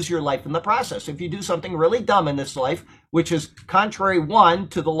could lose your life in the process. If you do something really dumb in this life, which is contrary, one,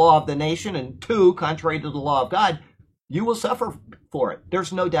 to the law of the nation, and two, contrary to the law of God, you will suffer for it.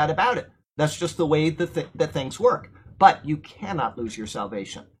 There's no doubt about it. That's just the way that things work. But you cannot lose your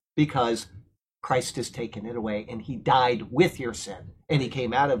salvation because Christ has taken it away, and he died with your sin, and he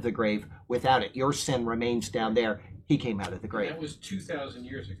came out of the grave without it. Your sin remains down there. He came out of the grave. That was 2,000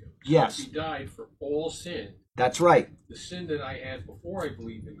 years ago. So Yes. He died for all sin. That's right. The sin that I had before I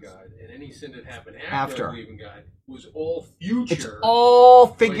believed in God, and any sin that happened after I believed in God, was all future. It's all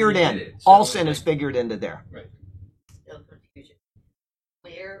figured when he in. did it. So All it's sin like- is figured into there. Right. Still confusion.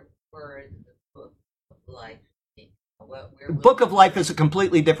 Where were the book of life? Where was Book of Life is a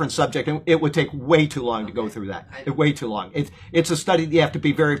completely different subject, and it would take way too long to go Okay. through that. Way too long. It's a study that you have to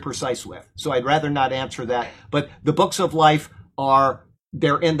be very precise with. So I'd rather not answer that. But the books of life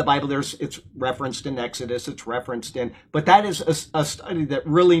they're in the Bible. It's referenced in Exodus. It's referenced in, but that is a study that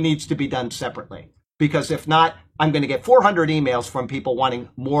really needs to be done separately. Because if not, I'm going to get 400 emails from people wanting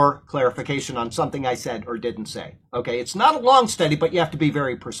more clarification on something I said or didn't say. Okay, it's not a long study, but you have to be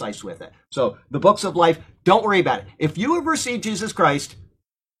very precise with it. So the books of life, don't worry about it. If you have received Jesus Christ,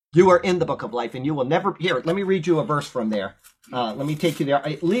 you are in the book of life, and you will never. Here, let me read you a verse from there. Let me take you there.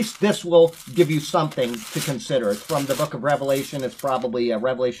 At least this will give you something to consider. It's from the book of Revelation. It's probably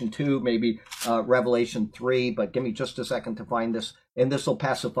Revelation 2, maybe Revelation 3, but give me just a second to find this, and this will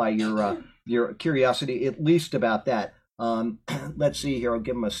pacify your curiosity, at least about that. Let's see here. I'll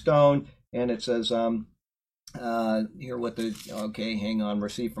give him a stone, and it says, here what the, okay, hang on,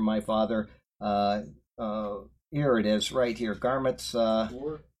 receive from my Father. Here it is, right here, garments.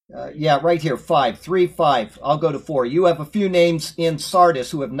 Yeah, right here, 3, 5. I'll go to 4. You have a few names in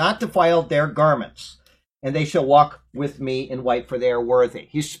Sardis who have not defiled their garments, and they shall walk with me in white, for they are worthy.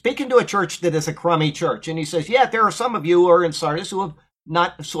 He's speaking to a church that is a crummy church, and he says, yeah, there are some of you who are in Sardis who have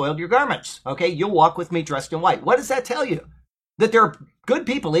not soiled your garments. Okay, you'll walk with me dressed in white. What does that tell you? That there are good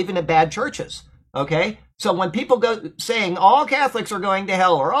people even in bad churches. Okay, so when people go saying all Catholics are going to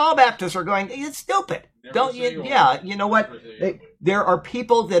hell or all Baptists are going, it's stupid. Never Don't say you? all. Yeah, you know what? Never say all. There are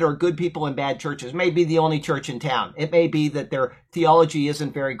people that are good people in bad churches. It may be the only church in town. It may be that their theology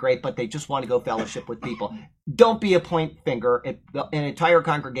isn't very great, but they just want to go fellowship with people. Don't be a point finger at an entire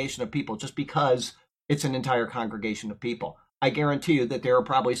congregation of people just because it's an entire congregation of people. I guarantee you that there are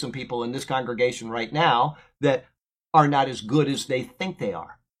probably some people in this congregation right now that are not as good as they think they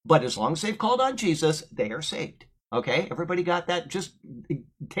are. But as long as they've called on Jesus, they are saved. Okay? Everybody got that? Just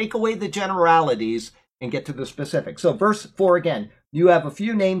take away the generalities and get to the specifics. So verse 4 again. You have a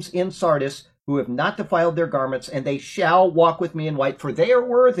few names in Sardis who have not defiled their garments, and they shall walk with me in white, for they are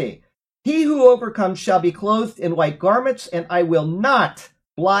worthy. He who overcomes shall be clothed in white garments, and I will not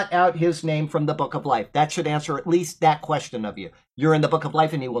blot out his name from the book of life. That should answer at least that question of you. You're in the book of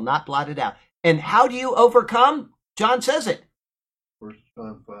life, and he will not blot it out. And how do you overcome? John says it. 1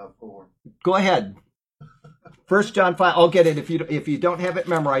 John 5:4. Go ahead. 1 John 5, I'll get it. If you don't have it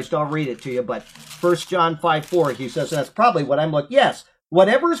memorized, I'll read it to you. But 1 John 5:4, he says, that's probably what I'm looking. Yes,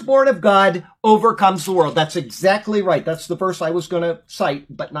 whatever is born of God overcomes the world. That's exactly right. That's the verse I was going to cite,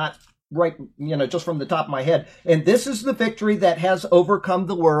 but not right, just from the top of my head. And this is the victory that has overcome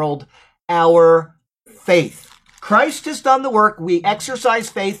the world, our faith. Christ has done the work. We exercise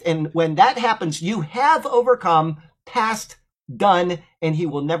faith. And when that happens, you have overcome, past, done, and he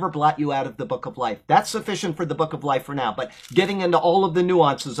will never blot you out of the book of life. That's sufficient for the book of life for now. But getting into all of the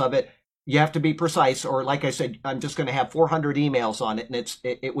nuances of it, you have to be precise, or like I said, I'm just going to have 400 emails on it, and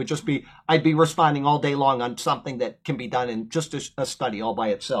it would just be, I'd be responding all day long on something that can be done in just a study all by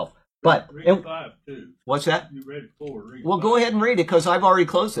itself. But Read 5 too. what's that? You read 4. Read Well, 5. go ahead and read it, because I've already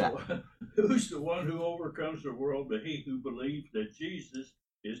closed that. Who's the one who overcomes the world? But he who believes that Jesus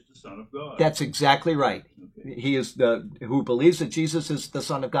is the Son of God. That's exactly right. Okay. He is who believes that Jesus is the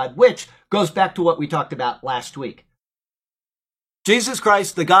Son of God, which goes back to what we talked about last week. Jesus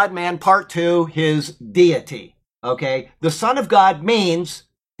Christ, the God-man, part 2, his deity. Okay? The Son of God means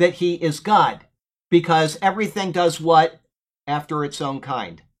that he is God, because everything does what? After its own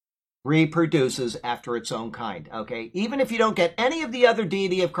kind. Reproduces after its own kind. Okay? Even if you don't get any of the other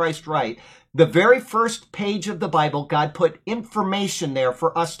deity of Christ right, the very first page of the Bible, God put information there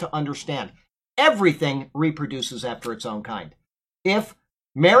for us to understand. Everything reproduces after its own kind. If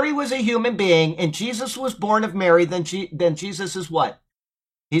Mary was a human being and Jesus was born of Mary, then Jesus is what?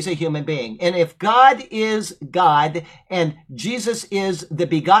 He's a human being. And if God is God and Jesus is the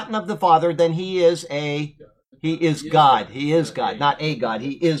begotten of the Father, then he is God. He is God, not a God.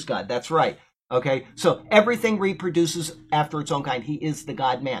 He is God. That's right. Okay, so everything reproduces after its own kind. He is the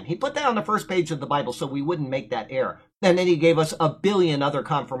God-man. He put that on the first page of the Bible so we wouldn't make that error. And then he gave us a billion other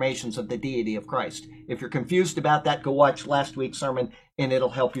confirmations of the deity of Christ. If you're confused about that, go watch last week's sermon and it'll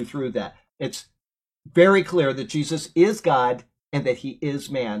help you through that. It's very clear that Jesus is God and that he is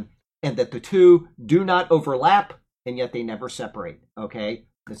man and that the two do not overlap and yet they never separate. Okay,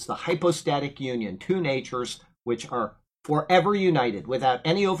 it's the hypostatic union, two natures which are forever united without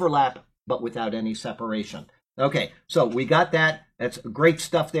any overlap but without any separation. Okay, so we got that. That's great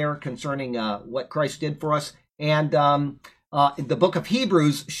stuff there concerning what Christ did for us. And the book of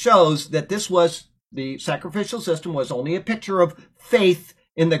Hebrews shows that the sacrificial system was only a picture of faith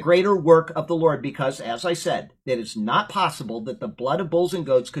in the greater work of the Lord because, as I said, it is not possible that the blood of bulls and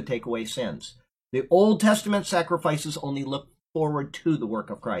goats could take away sins. The Old Testament sacrifices only look forward to the work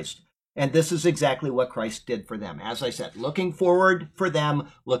of Christ. And this is exactly what Christ did for them. As I said, looking forward for them,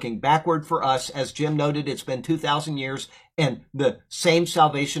 looking backward for us. As Jim noted, it's been 2,000 years, and the same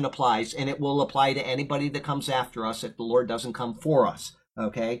salvation applies, and it will apply to anybody that comes after us if the Lord doesn't come for us.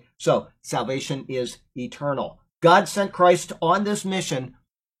 Okay? So, salvation is eternal. God sent Christ on this mission,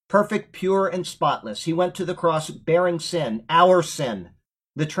 perfect, pure, and spotless. He went to the cross bearing sin, our sin.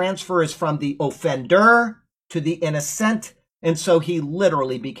 The transfer is from the offender to the innocent, and so he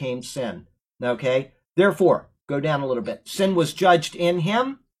literally became sin. Okay? Therefore, go down a little bit. Sin was judged in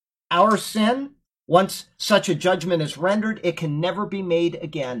him. Our sin, once such a judgment is rendered, it can never be made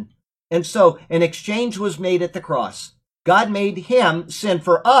again. And so an exchange was made at the cross. God made him sin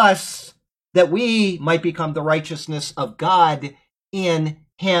for us that we might become the righteousness of God in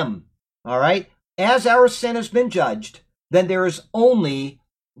him. All right? As our sin has been judged, then there is only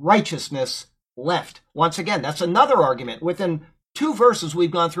righteousness left. Once again, that's another argument. Within 2 verses,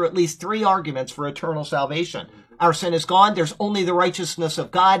 we've gone through at least 3 arguments for eternal salvation. Our sin is gone. There's only the righteousness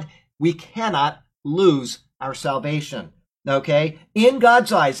of God. We cannot lose our salvation. Okay? In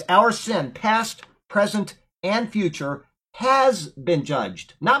God's eyes, our sin, past, present, and future, has been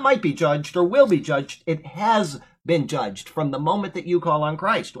judged. Not might be judged or will be judged. It has been judged from the moment that you call on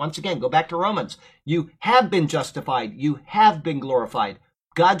Christ. Once again, go back to Romans. You have been justified. You have been glorified.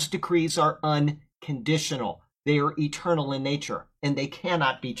 God's decrees are unconditional. They are eternal in nature, and they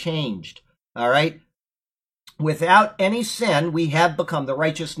cannot be changed. All right? Without any sin, we have become the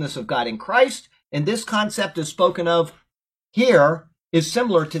righteousness of God in Christ, and this concept is spoken of here is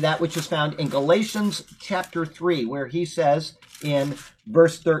similar to that which is found in Galatians chapter 3, where he says in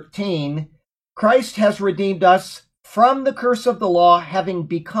verse 13, Christ has redeemed us from the curse of the law, having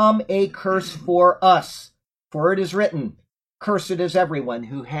become a curse for us. For it is written, cursed is everyone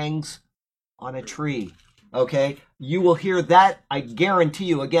who hangs on a tree. Okay? You will hear that, I guarantee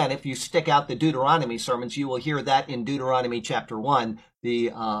you, again, if you stick out the Deuteronomy sermons, you will hear that in Deuteronomy chapter 1,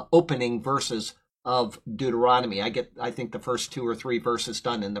 the opening verses of Deuteronomy. I think the first 2 or 3 verses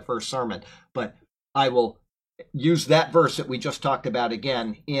done in the first sermon, but I will use that verse that we just talked about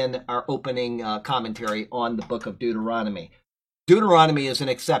again in our opening commentary on the book of Deuteronomy. Deuteronomy is an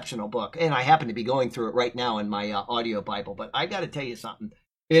exceptional book, and I happen to be going through it right now in my audio Bible, but I got to tell you something.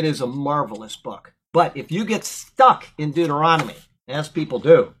 It is a marvelous book. But if you get stuck in Deuteronomy, as people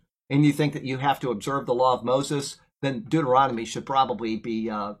do, and you think that you have to observe the law of Moses, then Deuteronomy should probably be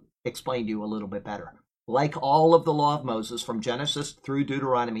explained to you a little bit better. Like all of the law of Moses, from Genesis through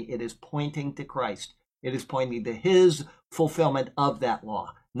Deuteronomy, it is pointing to Christ. It is pointing to his fulfillment of that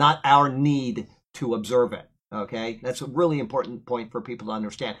law, not our need to observe it. Okay, that's a really important point for people to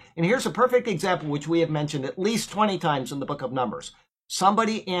understand. And here's a perfect example, which we have mentioned at least 20 times in the book of Numbers.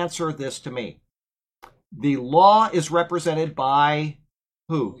 Somebody answer this to me. The law is represented by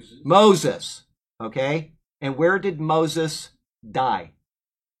who? Moses. Okay, and where did Moses die?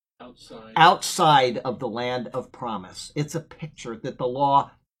 Outside of the land of promise. It's a picture that the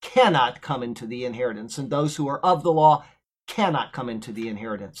law cannot come into the inheritance, and those who are of the law cannot come into the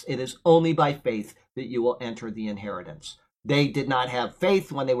inheritance. It is only by faith that you will enter the inheritance. They did not have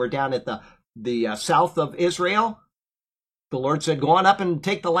faith when they were down at the south of Israel. The Lord said, go on up and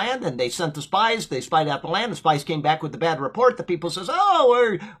take the land, and they sent the spies. They spied out the land. The spies came back with the bad report. The people says,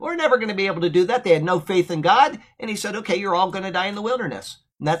 oh, we're never going to be able to do that. They had no faith in God. And he said, okay, you're all going to die in the wilderness.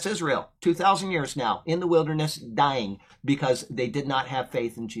 And that's Israel, 2,000 years now, in the wilderness, dying because they did not have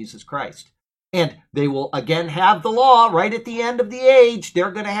faith in Jesus Christ. And they will again have the law right at the end of the age.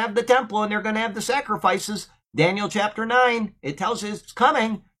 They're going to have the temple and they're going to have the sacrifices. Daniel chapter 9, it tells us it's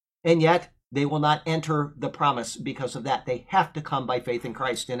coming, and yet they will not enter the promise because of that. They have to come by faith in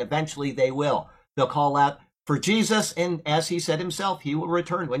Christ, and eventually they will. They'll call out for Jesus, and as he said himself, he will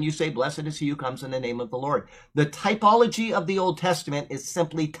return. When you say, blessed is he who comes in the name of the Lord. The typology of the Old Testament is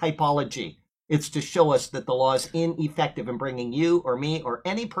simply typology. It's to show us that the law is ineffective in bringing you or me or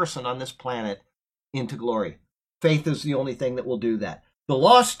any person on this planet into glory. Faith is the only thing that will do that. The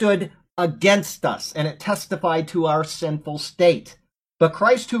law stood against us, and it testified to our sinful state. But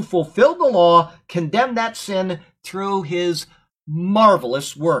Christ, who fulfilled the law, condemned that sin through his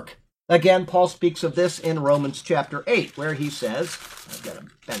marvelous work. Again, Paul speaks of this in Romans chapter 8, where he says, I've got a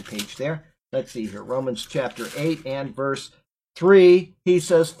pen page there. Let's see here. Romans chapter 8 and verse 3, he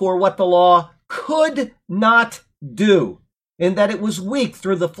says, for what the law could not do, in that it was weak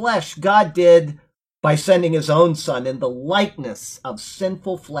through the flesh, God did by sending his own Son in the likeness of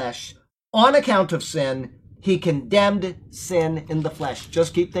sinful flesh. On account of sin, he condemned sin in the flesh.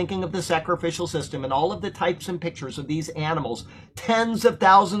 Just keep thinking of the sacrificial system and all of the types and pictures of these animals. Tens of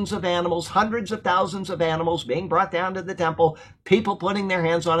thousands of animals, hundreds of thousands of animals being brought down to the temple, people putting their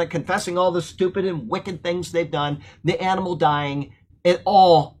hands on it, confessing all the stupid and wicked things they've done, the animal dying. It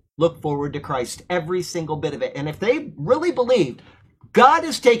all looked forward to Christ, every single bit of it. And if they really believed God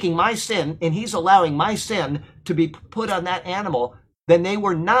is taking my sin and he's allowing my sin to be put on that animal, then they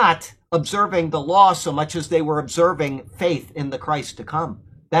were not observing the law so much as they were observing faith in the Christ to come.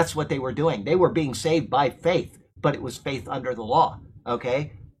 That's what they were doing. They were being saved by faith, but it was faith under the law,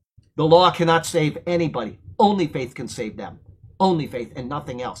 okay? The law cannot save anybody. Only faith can save them. Only faith and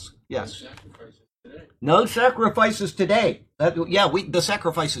nothing else. Yes. No sacrifices today. The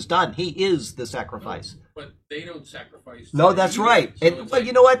sacrifice is done. He is the sacrifice. But they don't sacrifice. No, that's right. So But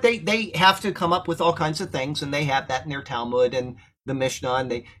you know what? They have to come up with all kinds of things, and they have that in their Talmud and the Mishnah,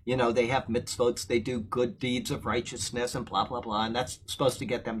 and they have mitzvot, they do good deeds of righteousness and blah, blah, blah, and that's supposed to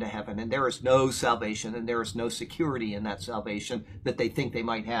get them to heaven. And there is no salvation, and there is no security in that salvation that they think they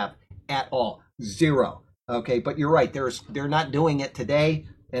might have at all. Zero. Okay, but you're right. They're not doing it today,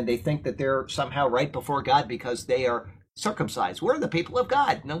 and they think that they're somehow right before God because they are circumcised. We're the people of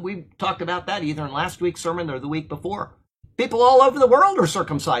God. Now, we talked about that either in last week's sermon or the week before. People all over the world are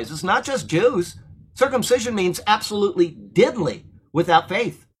circumcised. It's not just Jews. Circumcision means absolutely diddly without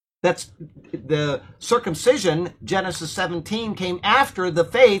faith. That's the circumcision, Genesis 17, came after the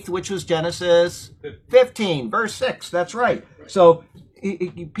faith, which was Genesis 15, verse 6. That's right. So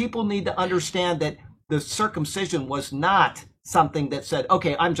people need to understand that the circumcision was not something that said,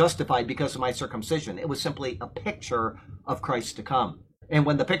 okay, I'm justified because of my circumcision. It was simply a picture of Christ to come. And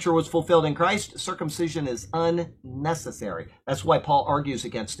when the picture was fulfilled in Christ, circumcision is unnecessary. That's why Paul argues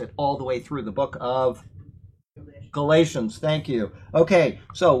against it all the way through the book of Galatians. Thank you. Okay,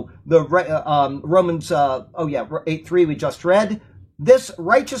 so the Romans 8:3 we just read. This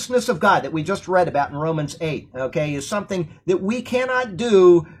righteousness of God that we just read about in Romans 8, okay, is something that we cannot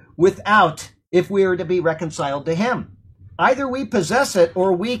do without if we are to be reconciled to him. Either we possess it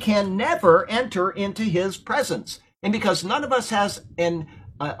or we can never enter into his presence. And because none of us has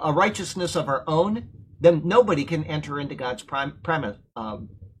a righteousness of our own, then nobody can enter into God's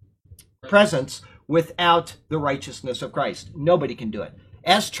presence without the righteousness of Christ. Nobody can do it.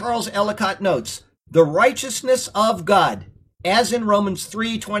 As Charles Ellicott notes, the righteousness of God, as in Romans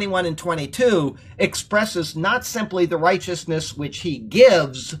 3:21 and 22, expresses not simply the righteousness which he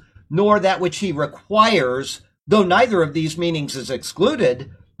gives, nor that which he requires, though neither of these meanings is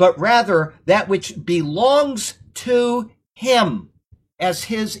excluded, but rather that which belongs to him as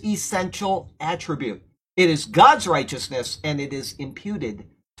his essential attribute. It is God's righteousness, and it is imputed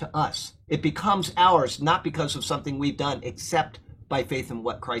to us. It becomes ours not because of something we've done, except by faith in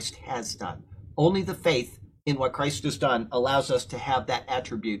what Christ has done. Only the faith in what Christ has done allows us to have that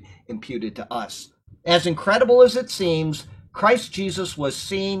attribute imputed to us. As incredible as it seems, Christ Jesus was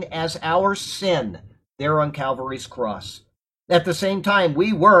seen as our sin there on Calvary's cross. At the same time,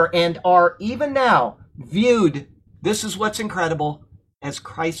 we were and are even now viewed, this is what's incredible, as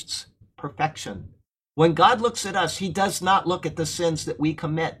Christ's perfection. When God looks at us, he does not look at the sins that we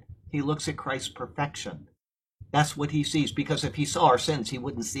commit. He looks at Christ's perfection. That's what he sees, because if he saw our sins, he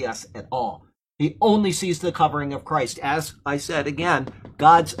wouldn't see us at all. He only sees the covering of Christ. As I said again,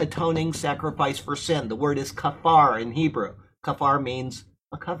 God's atoning sacrifice for sin. The word is kafar in Hebrew. Kafar means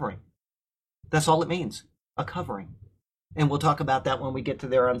a covering. That's all it means, a covering. And we'll talk about that when we get to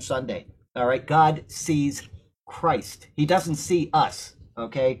there on Sunday. All right, God sees Christ. He doesn't see us,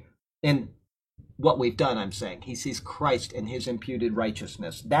 okay? In what we've done, I'm saying. He sees Christ and his imputed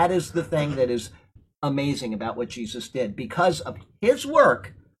righteousness. That is the thing that is amazing about what Jesus did. Because of his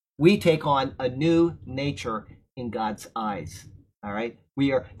work, We take on a new nature in God's eyes. All right?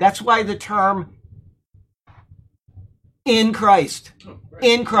 That's why the term in Christ. Oh, right.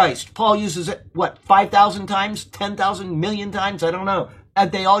 In Christ. Paul uses it, 5,000 times, 10,000, million times? I don't know.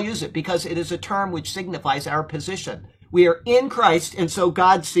 They all use it because it is a term which signifies our position. We are in Christ, and so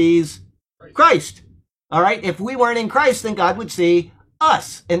God sees Christ. All right? If we weren't in Christ, then God would see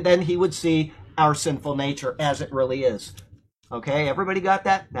us, and then he would see our sinful nature as it really is. Okay, everybody got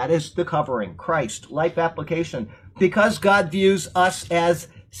that? That is the covering. Christ, life application. Because God views us as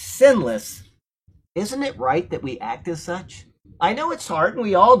sinless, isn't it right that we act as such? I know it's hard, and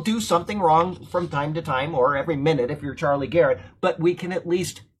we all do something wrong from time to time, or every minute if you're Charlie Garrett, but we can at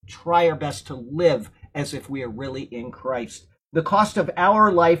least try our best to live as if we are really in Christ. The cost of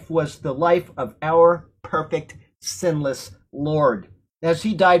our life was the life of our perfect, sinless Lord. As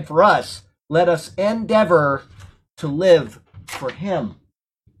he died for us, let us endeavor to live for him.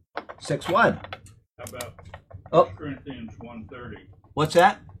 6:1. How about Oh. 1 Corinthians 1:30? What's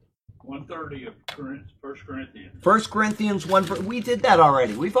that? 1:30 of 1 Corinthians. 1 Corinthians 1. We did that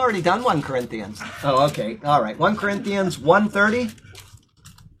already. We've already done 1 Corinthians. Oh, okay. All right. 1 Corinthians 1:30.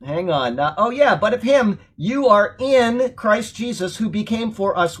 Hang on. But of him, you are in Christ Jesus, who became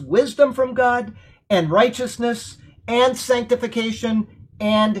for us wisdom from God and righteousness and sanctification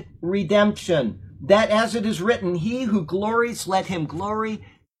and redemption. That as it is written, he who glories, let him glory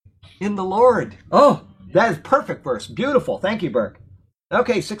in the Lord. Oh, that is perfect verse. Beautiful. Thank you, Burke.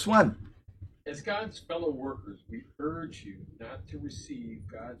 Okay, 6:1. As God's fellow workers, we urge you not to receive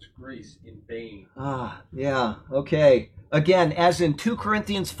God's grace in vain. Okay. Again, as in 2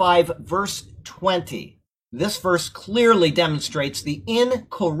 Corinthians 5, verse 20, this verse clearly demonstrates the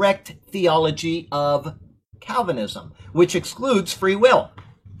incorrect theology of Calvinism, which excludes free will.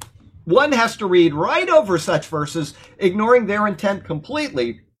 One has to read right over such verses, ignoring their intent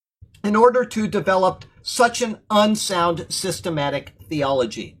completely, in order to develop such an unsound systematic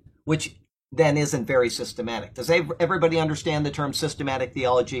theology, which then isn't very systematic. Does everybody understand the term systematic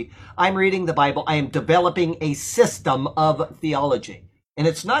theology? I'm reading the Bible. I am developing a system of theology. And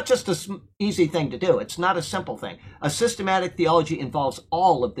it's not just an easy thing to do. It's not a simple thing. A systematic theology involves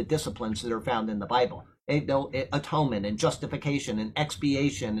all of the disciplines that are found in the Bible. Atonement and justification and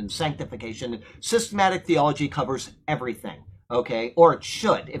expiation and sanctification. Systematic theology covers everything, okay? Or it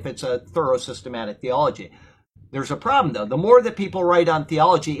should, if it's a thorough systematic theology. There's a problem, though. The more that people write on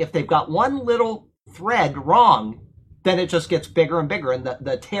theology, if they've got one little thread wrong, then it just gets bigger and bigger, and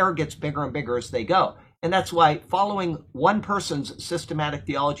the tear gets bigger and bigger as they go. And that's why following one person's systematic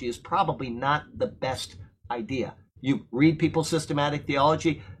theology is probably not the best idea. You read people's systematic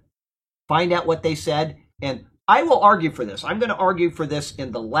theology, find out what they said, and I will argue for this. I'm going to argue for this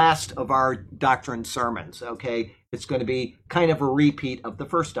in the last of our doctrine sermons, okay? It's going to be kind of a repeat of the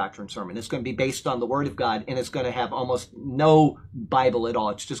first doctrine sermon. It's going to be based on the Word of God, and it's going to have almost no Bible at all.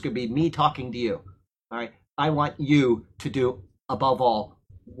 It's just going to be me talking to you, all right? I want you to do, above all,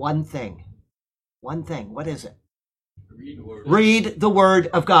 one thing. One thing. What is it? Read the Word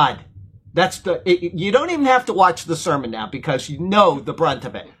of God. You don't even have to watch the sermon now because you know the brunt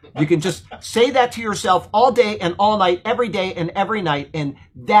of it. You can just say that to yourself all day and all night, every day and every night, and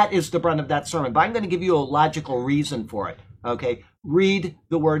that is the brunt of that sermon. But I'm going to give you a logical reason for it, okay? Read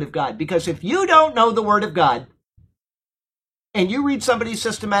the Word of God. Because if you don't know the Word of God, and you read somebody's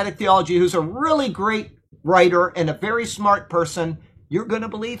systematic theology who's a really great writer and a very smart person, you're going to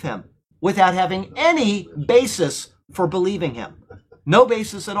believe him without having any basis for believing him. No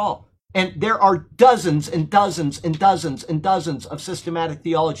basis at all. And there are dozens and dozens and dozens and dozens of systematic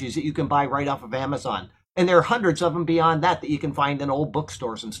theologies that you can buy right off of Amazon. And there are hundreds of them beyond that you can find in old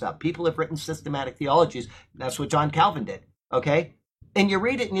bookstores and stuff. People have written systematic theologies. That's what John Calvin did, okay? And you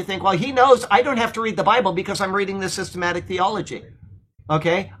read it and you think, well, he knows I don't have to read the Bible because I'm reading this systematic theology,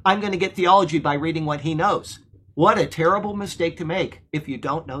 okay? I'm going to get theology by reading what he knows. What a terrible mistake to make if you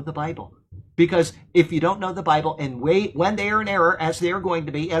don't know the Bible. Because if you don't know the Bible and when they are in error, as they are going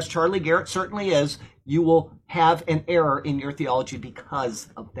to be, as Charlie Garrett certainly is, you will have an error in your theology because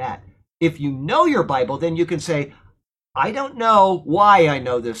of that. If you know your Bible, then you can say, I don't know why I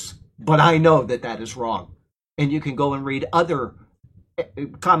know this, but I know that that is wrong. And you can go and read other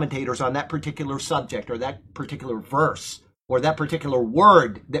commentators on that particular subject or that particular verse or that particular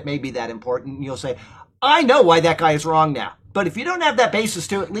word that may be that important. And you'll say, I know why that guy is wrong now. But if you don't have that basis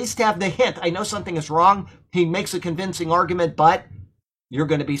to at least have the hint, I know something is wrong, he makes a convincing argument, but you're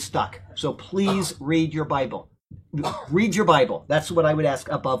going to be stuck. So please read your Bible. Read your Bible. That's what I would ask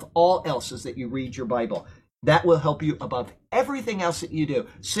above all else, is that you read your Bible. That will help you above everything else that you do.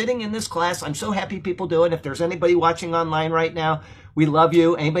 Sitting in this class, I'm so happy people do it. If there's anybody watching online right now, We love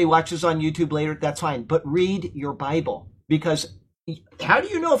you. Anybody watches on YouTube later, that's fine. But read your Bible, because how do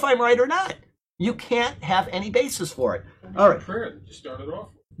you know if I'm right or not? You can't have any basis for it. All right. Prayer that you started off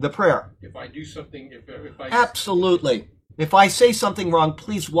with. The prayer. If I do something, if I Absolutely. If I say something wrong,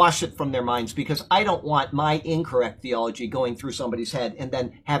 please wash it from their minds, because I don't want my incorrect theology going through somebody's head and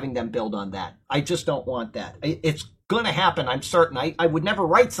then having them build on that. I just don't want that. It's going to happen, I'm certain. I would never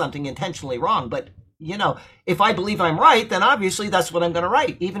write something intentionally wrong, but, you know, if I believe I'm right, then obviously that's what I'm going to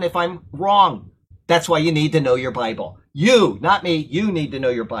write, even if I'm wrong. That's why you need to know your Bible. You, not me, you need to know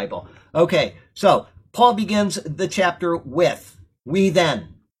your Bible. Okay, so Paul begins the chapter with, we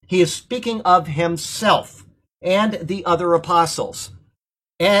then. He is speaking of himself and the other apostles,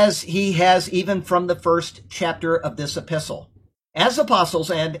 as he has even from the first chapter of this epistle. As apostles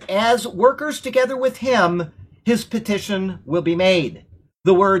and as workers together with him, his petition will be made.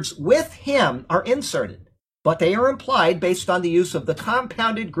 The words with him are inserted, but they are implied based on the use of the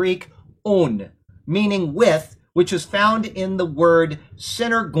compounded Greek on, meaning with, which is found in the word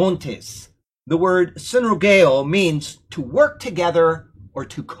synergontes. The word synergeo means to work together or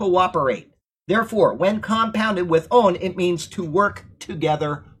to cooperate. Therefore, when compounded with on, it means to work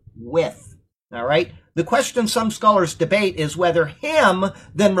together with. All right? The question some scholars debate is whether him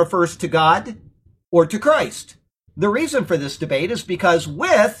then refers to God or to Christ. The reason for this debate is because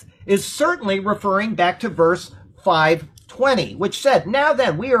with is certainly referring back to verse 5:20, which said, now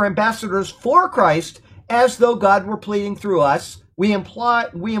then, we are ambassadors for Christ, as though God were pleading through us. We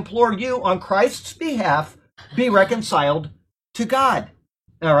implore you on Christ's behalf, be reconciled to God.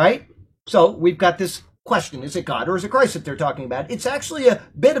 All right? So we've got this question. Is it God or is it Christ that they're talking about? It's actually a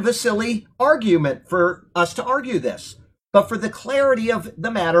bit of a silly argument for us to argue this. But for the clarity of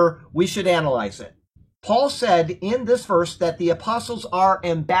the matter, we should analyze it. Paul said in this verse that the apostles are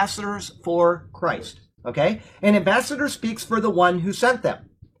ambassadors for Christ. Okay? An ambassador speaks for the one who sent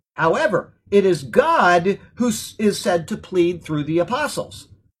them. However, it is God who is said to plead through the apostles.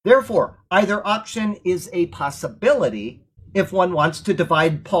 Therefore, either option is a possibility if one wants to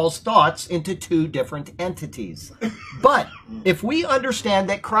divide Paul's thoughts into two different entities. But if we understand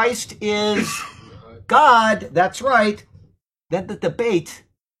that Christ is God, that's right, then the debate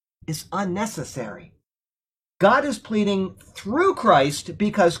is unnecessary. God is pleading through Christ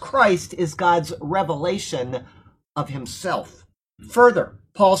because Christ is God's revelation of himself. Further,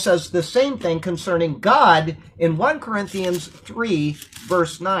 Paul says the same thing concerning God in 1 Corinthians 3,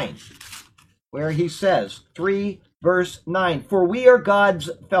 verse 9, where he says, 3 verse 9, for we are God's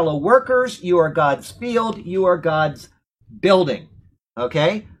fellow workers, you are God's field, you are God's building.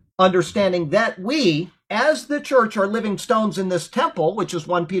 Okay? Understanding that we, as the church, are living stones in this temple, which is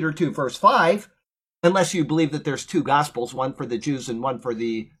 1 Peter 2, verse 5, unless you believe that there's two gospels, one for the Jews and one for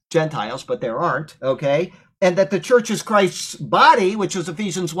the Gentiles, but there aren't, okay? And that the church is Christ's body, which is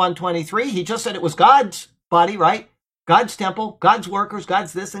Ephesians 1:23. He just said it was God's body, right? God's temple, God's workers,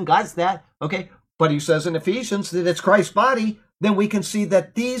 God's this and God's that, okay? But he says in Ephesians that it's Christ's body. Then we can see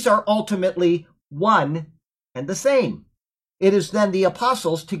that these are ultimately one and the same. It is then the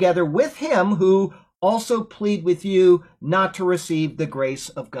apostles together with him who also plead with you not to receive the grace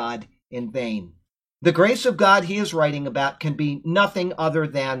of God in vain. The grace of God he is writing about can be nothing other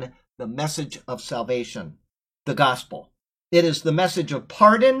than the message of salvation, the gospel. It is the message of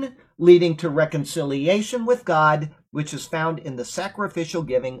pardon leading to reconciliation with God, which is found in the sacrificial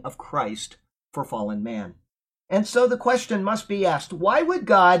giving of Christ for fallen man. And so the question must be asked, why would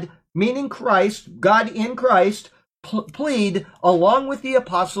God, meaning Christ, God in Christ, plead along with the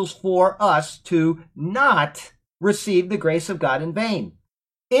apostles for us to not receive the grace of God in vain?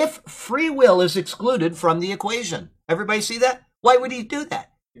 If free will is excluded from the equation. Everybody see that? Why would he do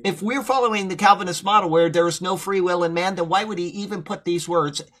that? If we're following the Calvinist model where there is no free will in man, then why would he even put these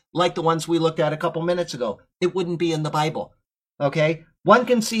words like the ones we looked at a couple minutes ago? It wouldn't be in the Bible. Okay? One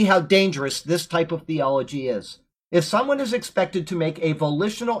can see how dangerous this type of theology is. If someone is expected to make a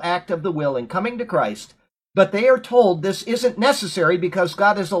volitional act of the will in coming to Christ, but they are told this isn't necessary because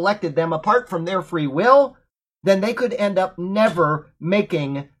God has elected them apart from their free will, then they could end up never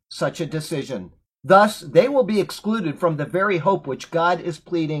making such a decision. Thus, they will be excluded from the very hope which God is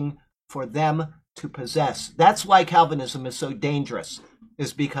pleading for them to possess. That's why Calvinism is so dangerous,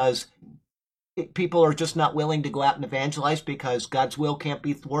 is because people are just not willing to go out and evangelize because God's will can't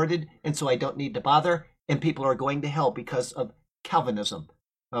be thwarted, and so I don't need to bother, and people are going to hell because of Calvinism.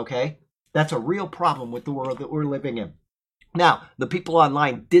 Okay? That's a real problem with the world that we're living in. Now, the people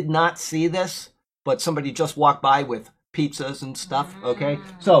online did not see this, but somebody just walked by with pizzas and stuff, okay?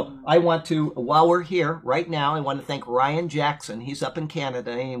 So I want to, while we're here right now, I want to thank Ryan Jackson. He's up in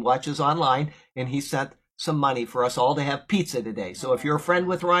Canada and he watches online, and he sent some money for us all to have pizza today. So if you're a friend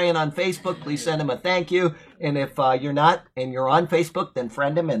with Ryan on Facebook, please send him a thank you. And if you're not and you're on Facebook, then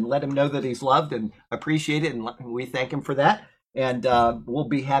friend him and let him know that he's loved and appreciated. And we thank him for that. And we'll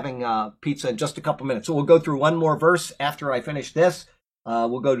be having pizza in just a couple minutes. So we'll go through one more verse after I finish this.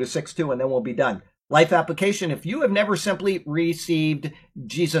 We'll go to 6:2 and then we'll be done. Life application: if you have never simply received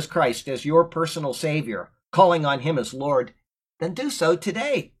Jesus Christ as your personal Savior, calling on him as Lord, then do so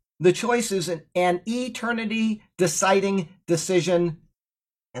today. The choice is an eternity deciding decision,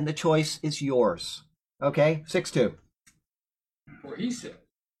 and the choice is yours. Okay, 6:2. For he said,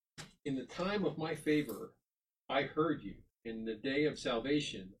 in the time of my favor, I heard you. In the day of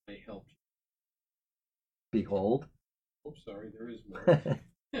salvation, I helped you. Behold. Oh, sorry, there is more.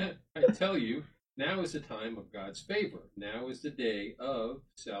 I tell you, now is the time of God's favor. Now is the day of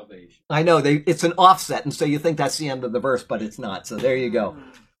salvation. I know, it's an offset, and so you think that's the end of the verse, but it's not. So there you go.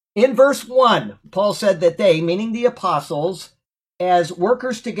 In verse 1, Paul said that they, meaning the apostles, as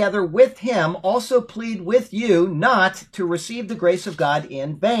workers together with him, also plead with you not to receive the grace of God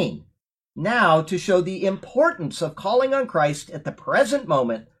in vain. Now, to show the importance of calling on Christ at the present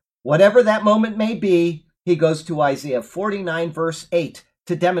moment, whatever that moment may be, he goes to Isaiah 49, verse 8,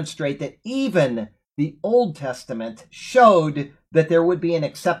 to demonstrate that even the Old Testament showed that there would be an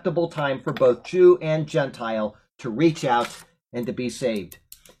acceptable time for both Jew and Gentile to reach out and to be saved.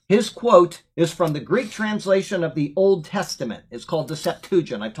 His quote is from the Greek translation of the Old Testament. It's called the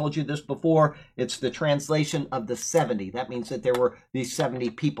Septuagint. I've told you this before. It's the translation of the 70. That means that there were these 70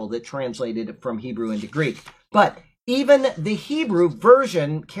 people that translated it from Hebrew into Greek. But even the Hebrew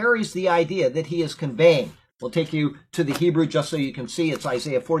version carries the idea that he is conveying. We'll take you to the Hebrew just so you can see. It's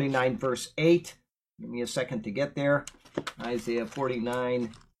Isaiah 49, verse 8. Give me a second to get there. Isaiah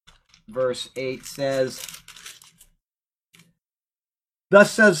 49, verse 8 says, "Thus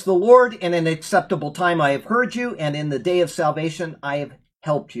says the Lord, in an acceptable time I have heard you, and in the day of salvation I have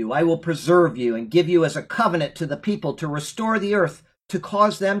helped you. I will preserve you and give you as a covenant to the people, to restore the earth, to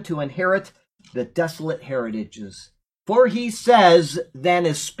cause them to inherit the desolate heritages." For he says, then,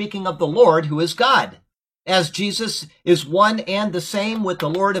 is speaking of the Lord, who is God. As Jesus is one and the same with the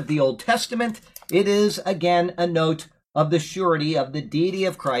Lord of the Old Testament, it is again a note of the surety of the deity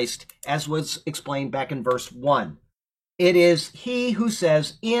of Christ, as was explained back in verse 1. It is he who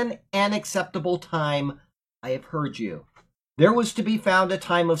says, in an acceptable time, I have heard you. There was to be found a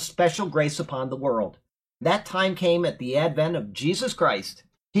time of special grace upon the world. That time came at the advent of Jesus Christ.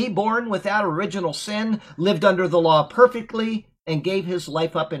 He, born without original sin, lived under the law perfectly, and gave his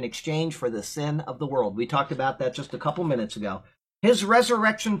life up in exchange for the sin of the world. We talked about that just a couple minutes ago. His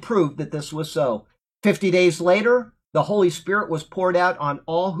resurrection proved that this was so. 50 days later, the Holy Spirit was poured out on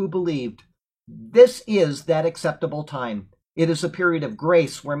all who believed. This is that acceptable time. It is a period of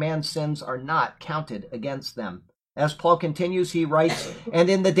grace where man's sins are not counted against them. As Paul continues, he writes, "And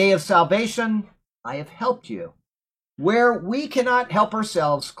in the day of salvation, I have helped you." Where we cannot help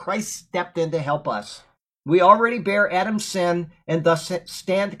ourselves, Christ stepped in to help us. We already bear Adam's sin and thus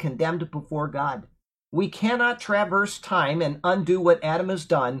stand condemned before God. We cannot traverse time and undo what Adam has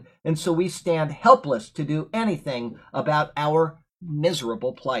done, and so we stand helpless to do anything about our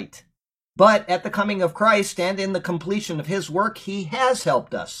miserable plight. But at the coming of Christ and in the completion of his work, he has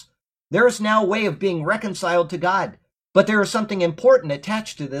helped us. There is now a way of being reconciled to God. But there is something important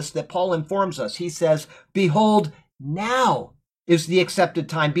attached to this that Paul informs us. He says, "Behold, now is the accepted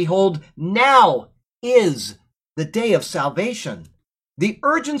time. Behold, now is the day of salvation." The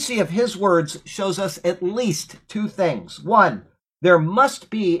urgency of his words shows us at least two things. One, there must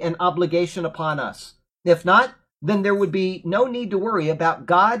be an obligation upon us. If not, then there would be no need to worry about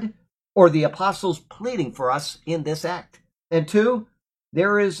God or the apostles pleading for us in this act. And two,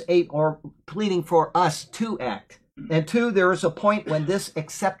 pleading for us to act. And two, there is a point when this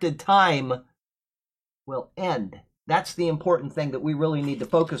accepted time will end. That's the important thing that we really need to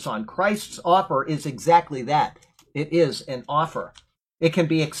focus on. Christ's offer is exactly that. It is an offer. It can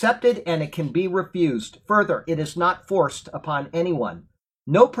be accepted and it can be refused. Further, it is not forced upon anyone.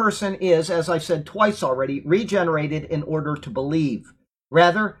 No person is, as I've said twice already, regenerated in order to believe.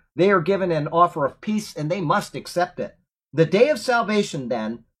 Rather, they are given an offer of peace and they must accept it. The day of salvation,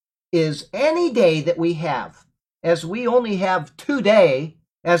 then, is any day that we have. As we only have today,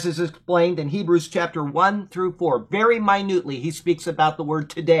 as is explained in Hebrews chapter 1 through 4. Very minutely, he speaks about the word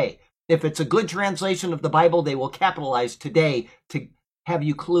today. If it's a good translation of the Bible, they will capitalize today to have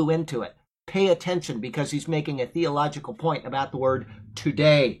you clue into it. Pay attention because he's making a theological point about the word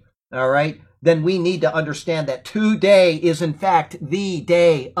today. All right? Then we need to understand that today is in fact the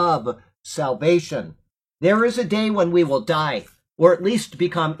day of salvation. There is a day when we will die, or at least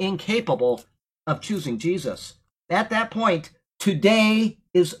become incapable of choosing Jesus. At that point, today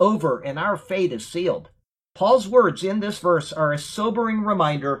is over and our fate is sealed. Paul's words in this verse are a sobering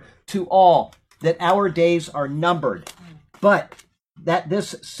reminder to all that our days are numbered, but that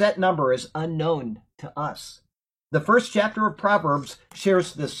this set number is unknown to us. The first chapter of Proverbs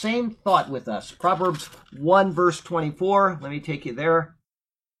shares the same thought with us. Proverbs 1 verse 24. Let me take you there.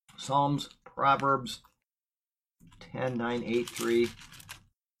 Psalms, Proverbs 10, 9, 8, 3,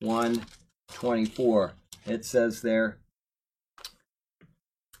 1, 24. It says there,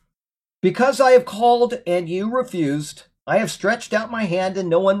 because I have called and you refused, I have stretched out my hand and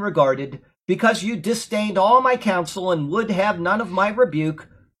no one regarded. Because you disdained all my counsel and would have none of my rebuke,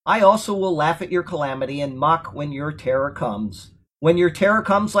 I also will laugh at your calamity and mock when your terror comes. When your terror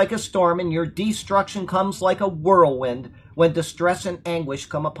comes like a storm and your destruction comes like a whirlwind, when distress and anguish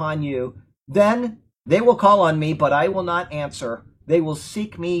come upon you, then they will call on me, but I will not answer. They will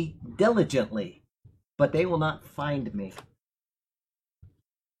seek me diligently, but they will not find me.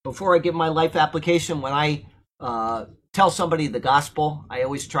 Before I give my life application, when I tell somebody the gospel, I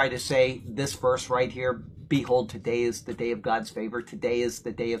always try to say this verse right here, behold, today is the day of God's favor. Today is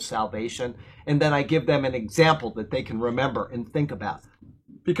the day of salvation. And then I give them an example that they can remember and think about.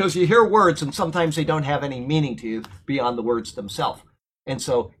 Because you hear words and sometimes they don't have any meaning to you beyond the words themselves. And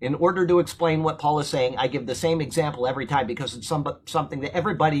so in order to explain what Paul is saying, I give the same example every time because it's something that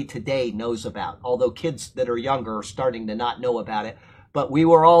everybody today knows about, although kids that are younger are starting to not know about it. But we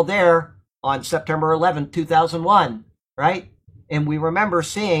were all there on September 11th, 2001, right? And we remember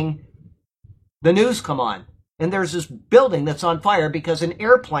seeing the news come on. And there's this building that's on fire because an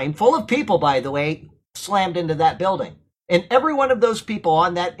airplane full of people, by the way, slammed into that building. And every one of those people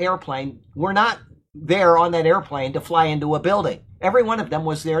on that airplane were not there on that airplane to fly into a building. Every one of them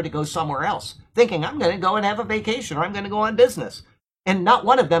was there to go somewhere else, thinking, I'm going to go and have a vacation or I'm going to go on business. And not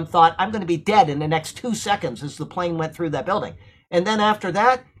one of them thought, I'm going to be dead in the next 2 seconds as the plane went through that building. And then after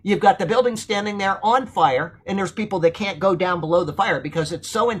that, you've got the building standing there on fire, and there's people that can't go down below the fire because it's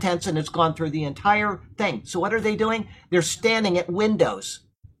so intense and it's gone through the entire thing. So what are they doing? They're standing at windows.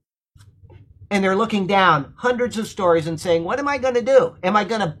 And they're looking down hundreds of stories and saying, what am I going to do? Am I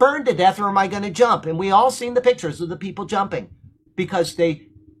going to burn to death or am I going to jump? And we all seen the pictures of the people jumping because they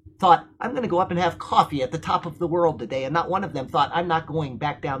thought, I'm going to go up and have coffee at the top of the world today. And not one of them thought, I'm not going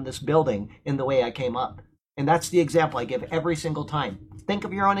back down this building in the way I came up. And that's the example I give every single time. Think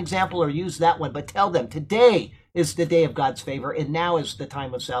of your own example or use that one, but tell them today is the day of God's favor and now is the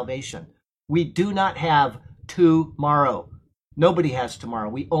time of salvation. We do not have tomorrow. Nobody has tomorrow.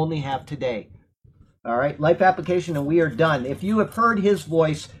 We only have today. All right, life application, and we are done. If you have heard his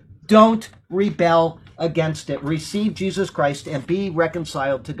voice, don't rebel against it. Receive Jesus Christ and be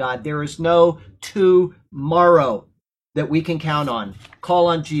reconciled to God. There is no tomorrow that we can count on. Call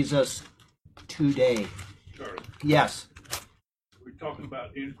on Jesus today. Charlie, Yes. we're talking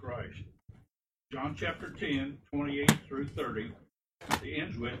about in Christ. John chapter 10, 28 through 30. It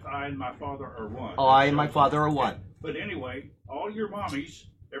ends with, I and my Father are one. I and my Father are one. But anyway, all your mommies,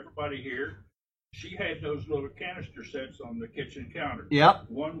 everybody here, she had those little canister sets on the kitchen counter. Yep.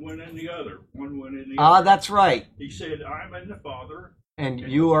 One went in the other. One went in the other. Ah, that's right. He said, I'm in the Father. And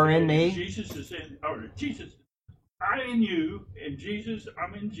you are in and me. Jesus is in, or Jesus, I in you, and Jesus,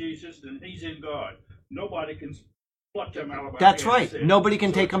 I'm in Jesus, and he's in God. Nobody can pluck them out of our That's hands, right. said. Nobody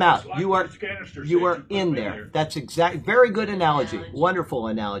can So take it's them out. like You are those canister you sets are put in them there. That's exact. Very good analogy. Analogy. Wonderful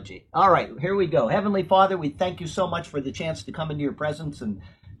analogy. All right, here we go. Heavenly Father, we thank you so much for the chance to come into your presence and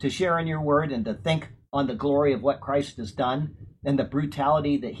to share in your word and to think on the glory of what Christ has done and the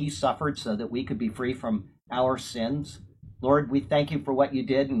brutality that he suffered so that we could be free from our sins. Lord, we thank you for what you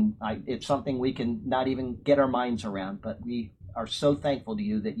did, and it's something we can not even get our minds around, but we are so thankful to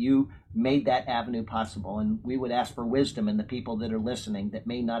you that you made that avenue possible, and we would ask for wisdom in the people that are listening that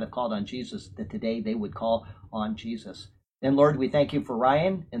may not have called on Jesus, that today they would call on Jesus. And Lord, we thank you for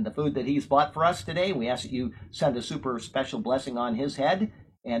Ryan and the food that he's bought for us today. We ask that you send a super special blessing on his head,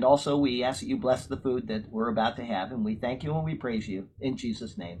 and also we ask that you bless the food that we're about to have, and we thank you and we praise you in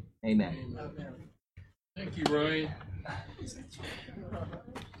Jesus' name. Amen. Thank you, Ryan.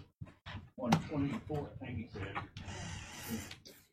 124, I think he said.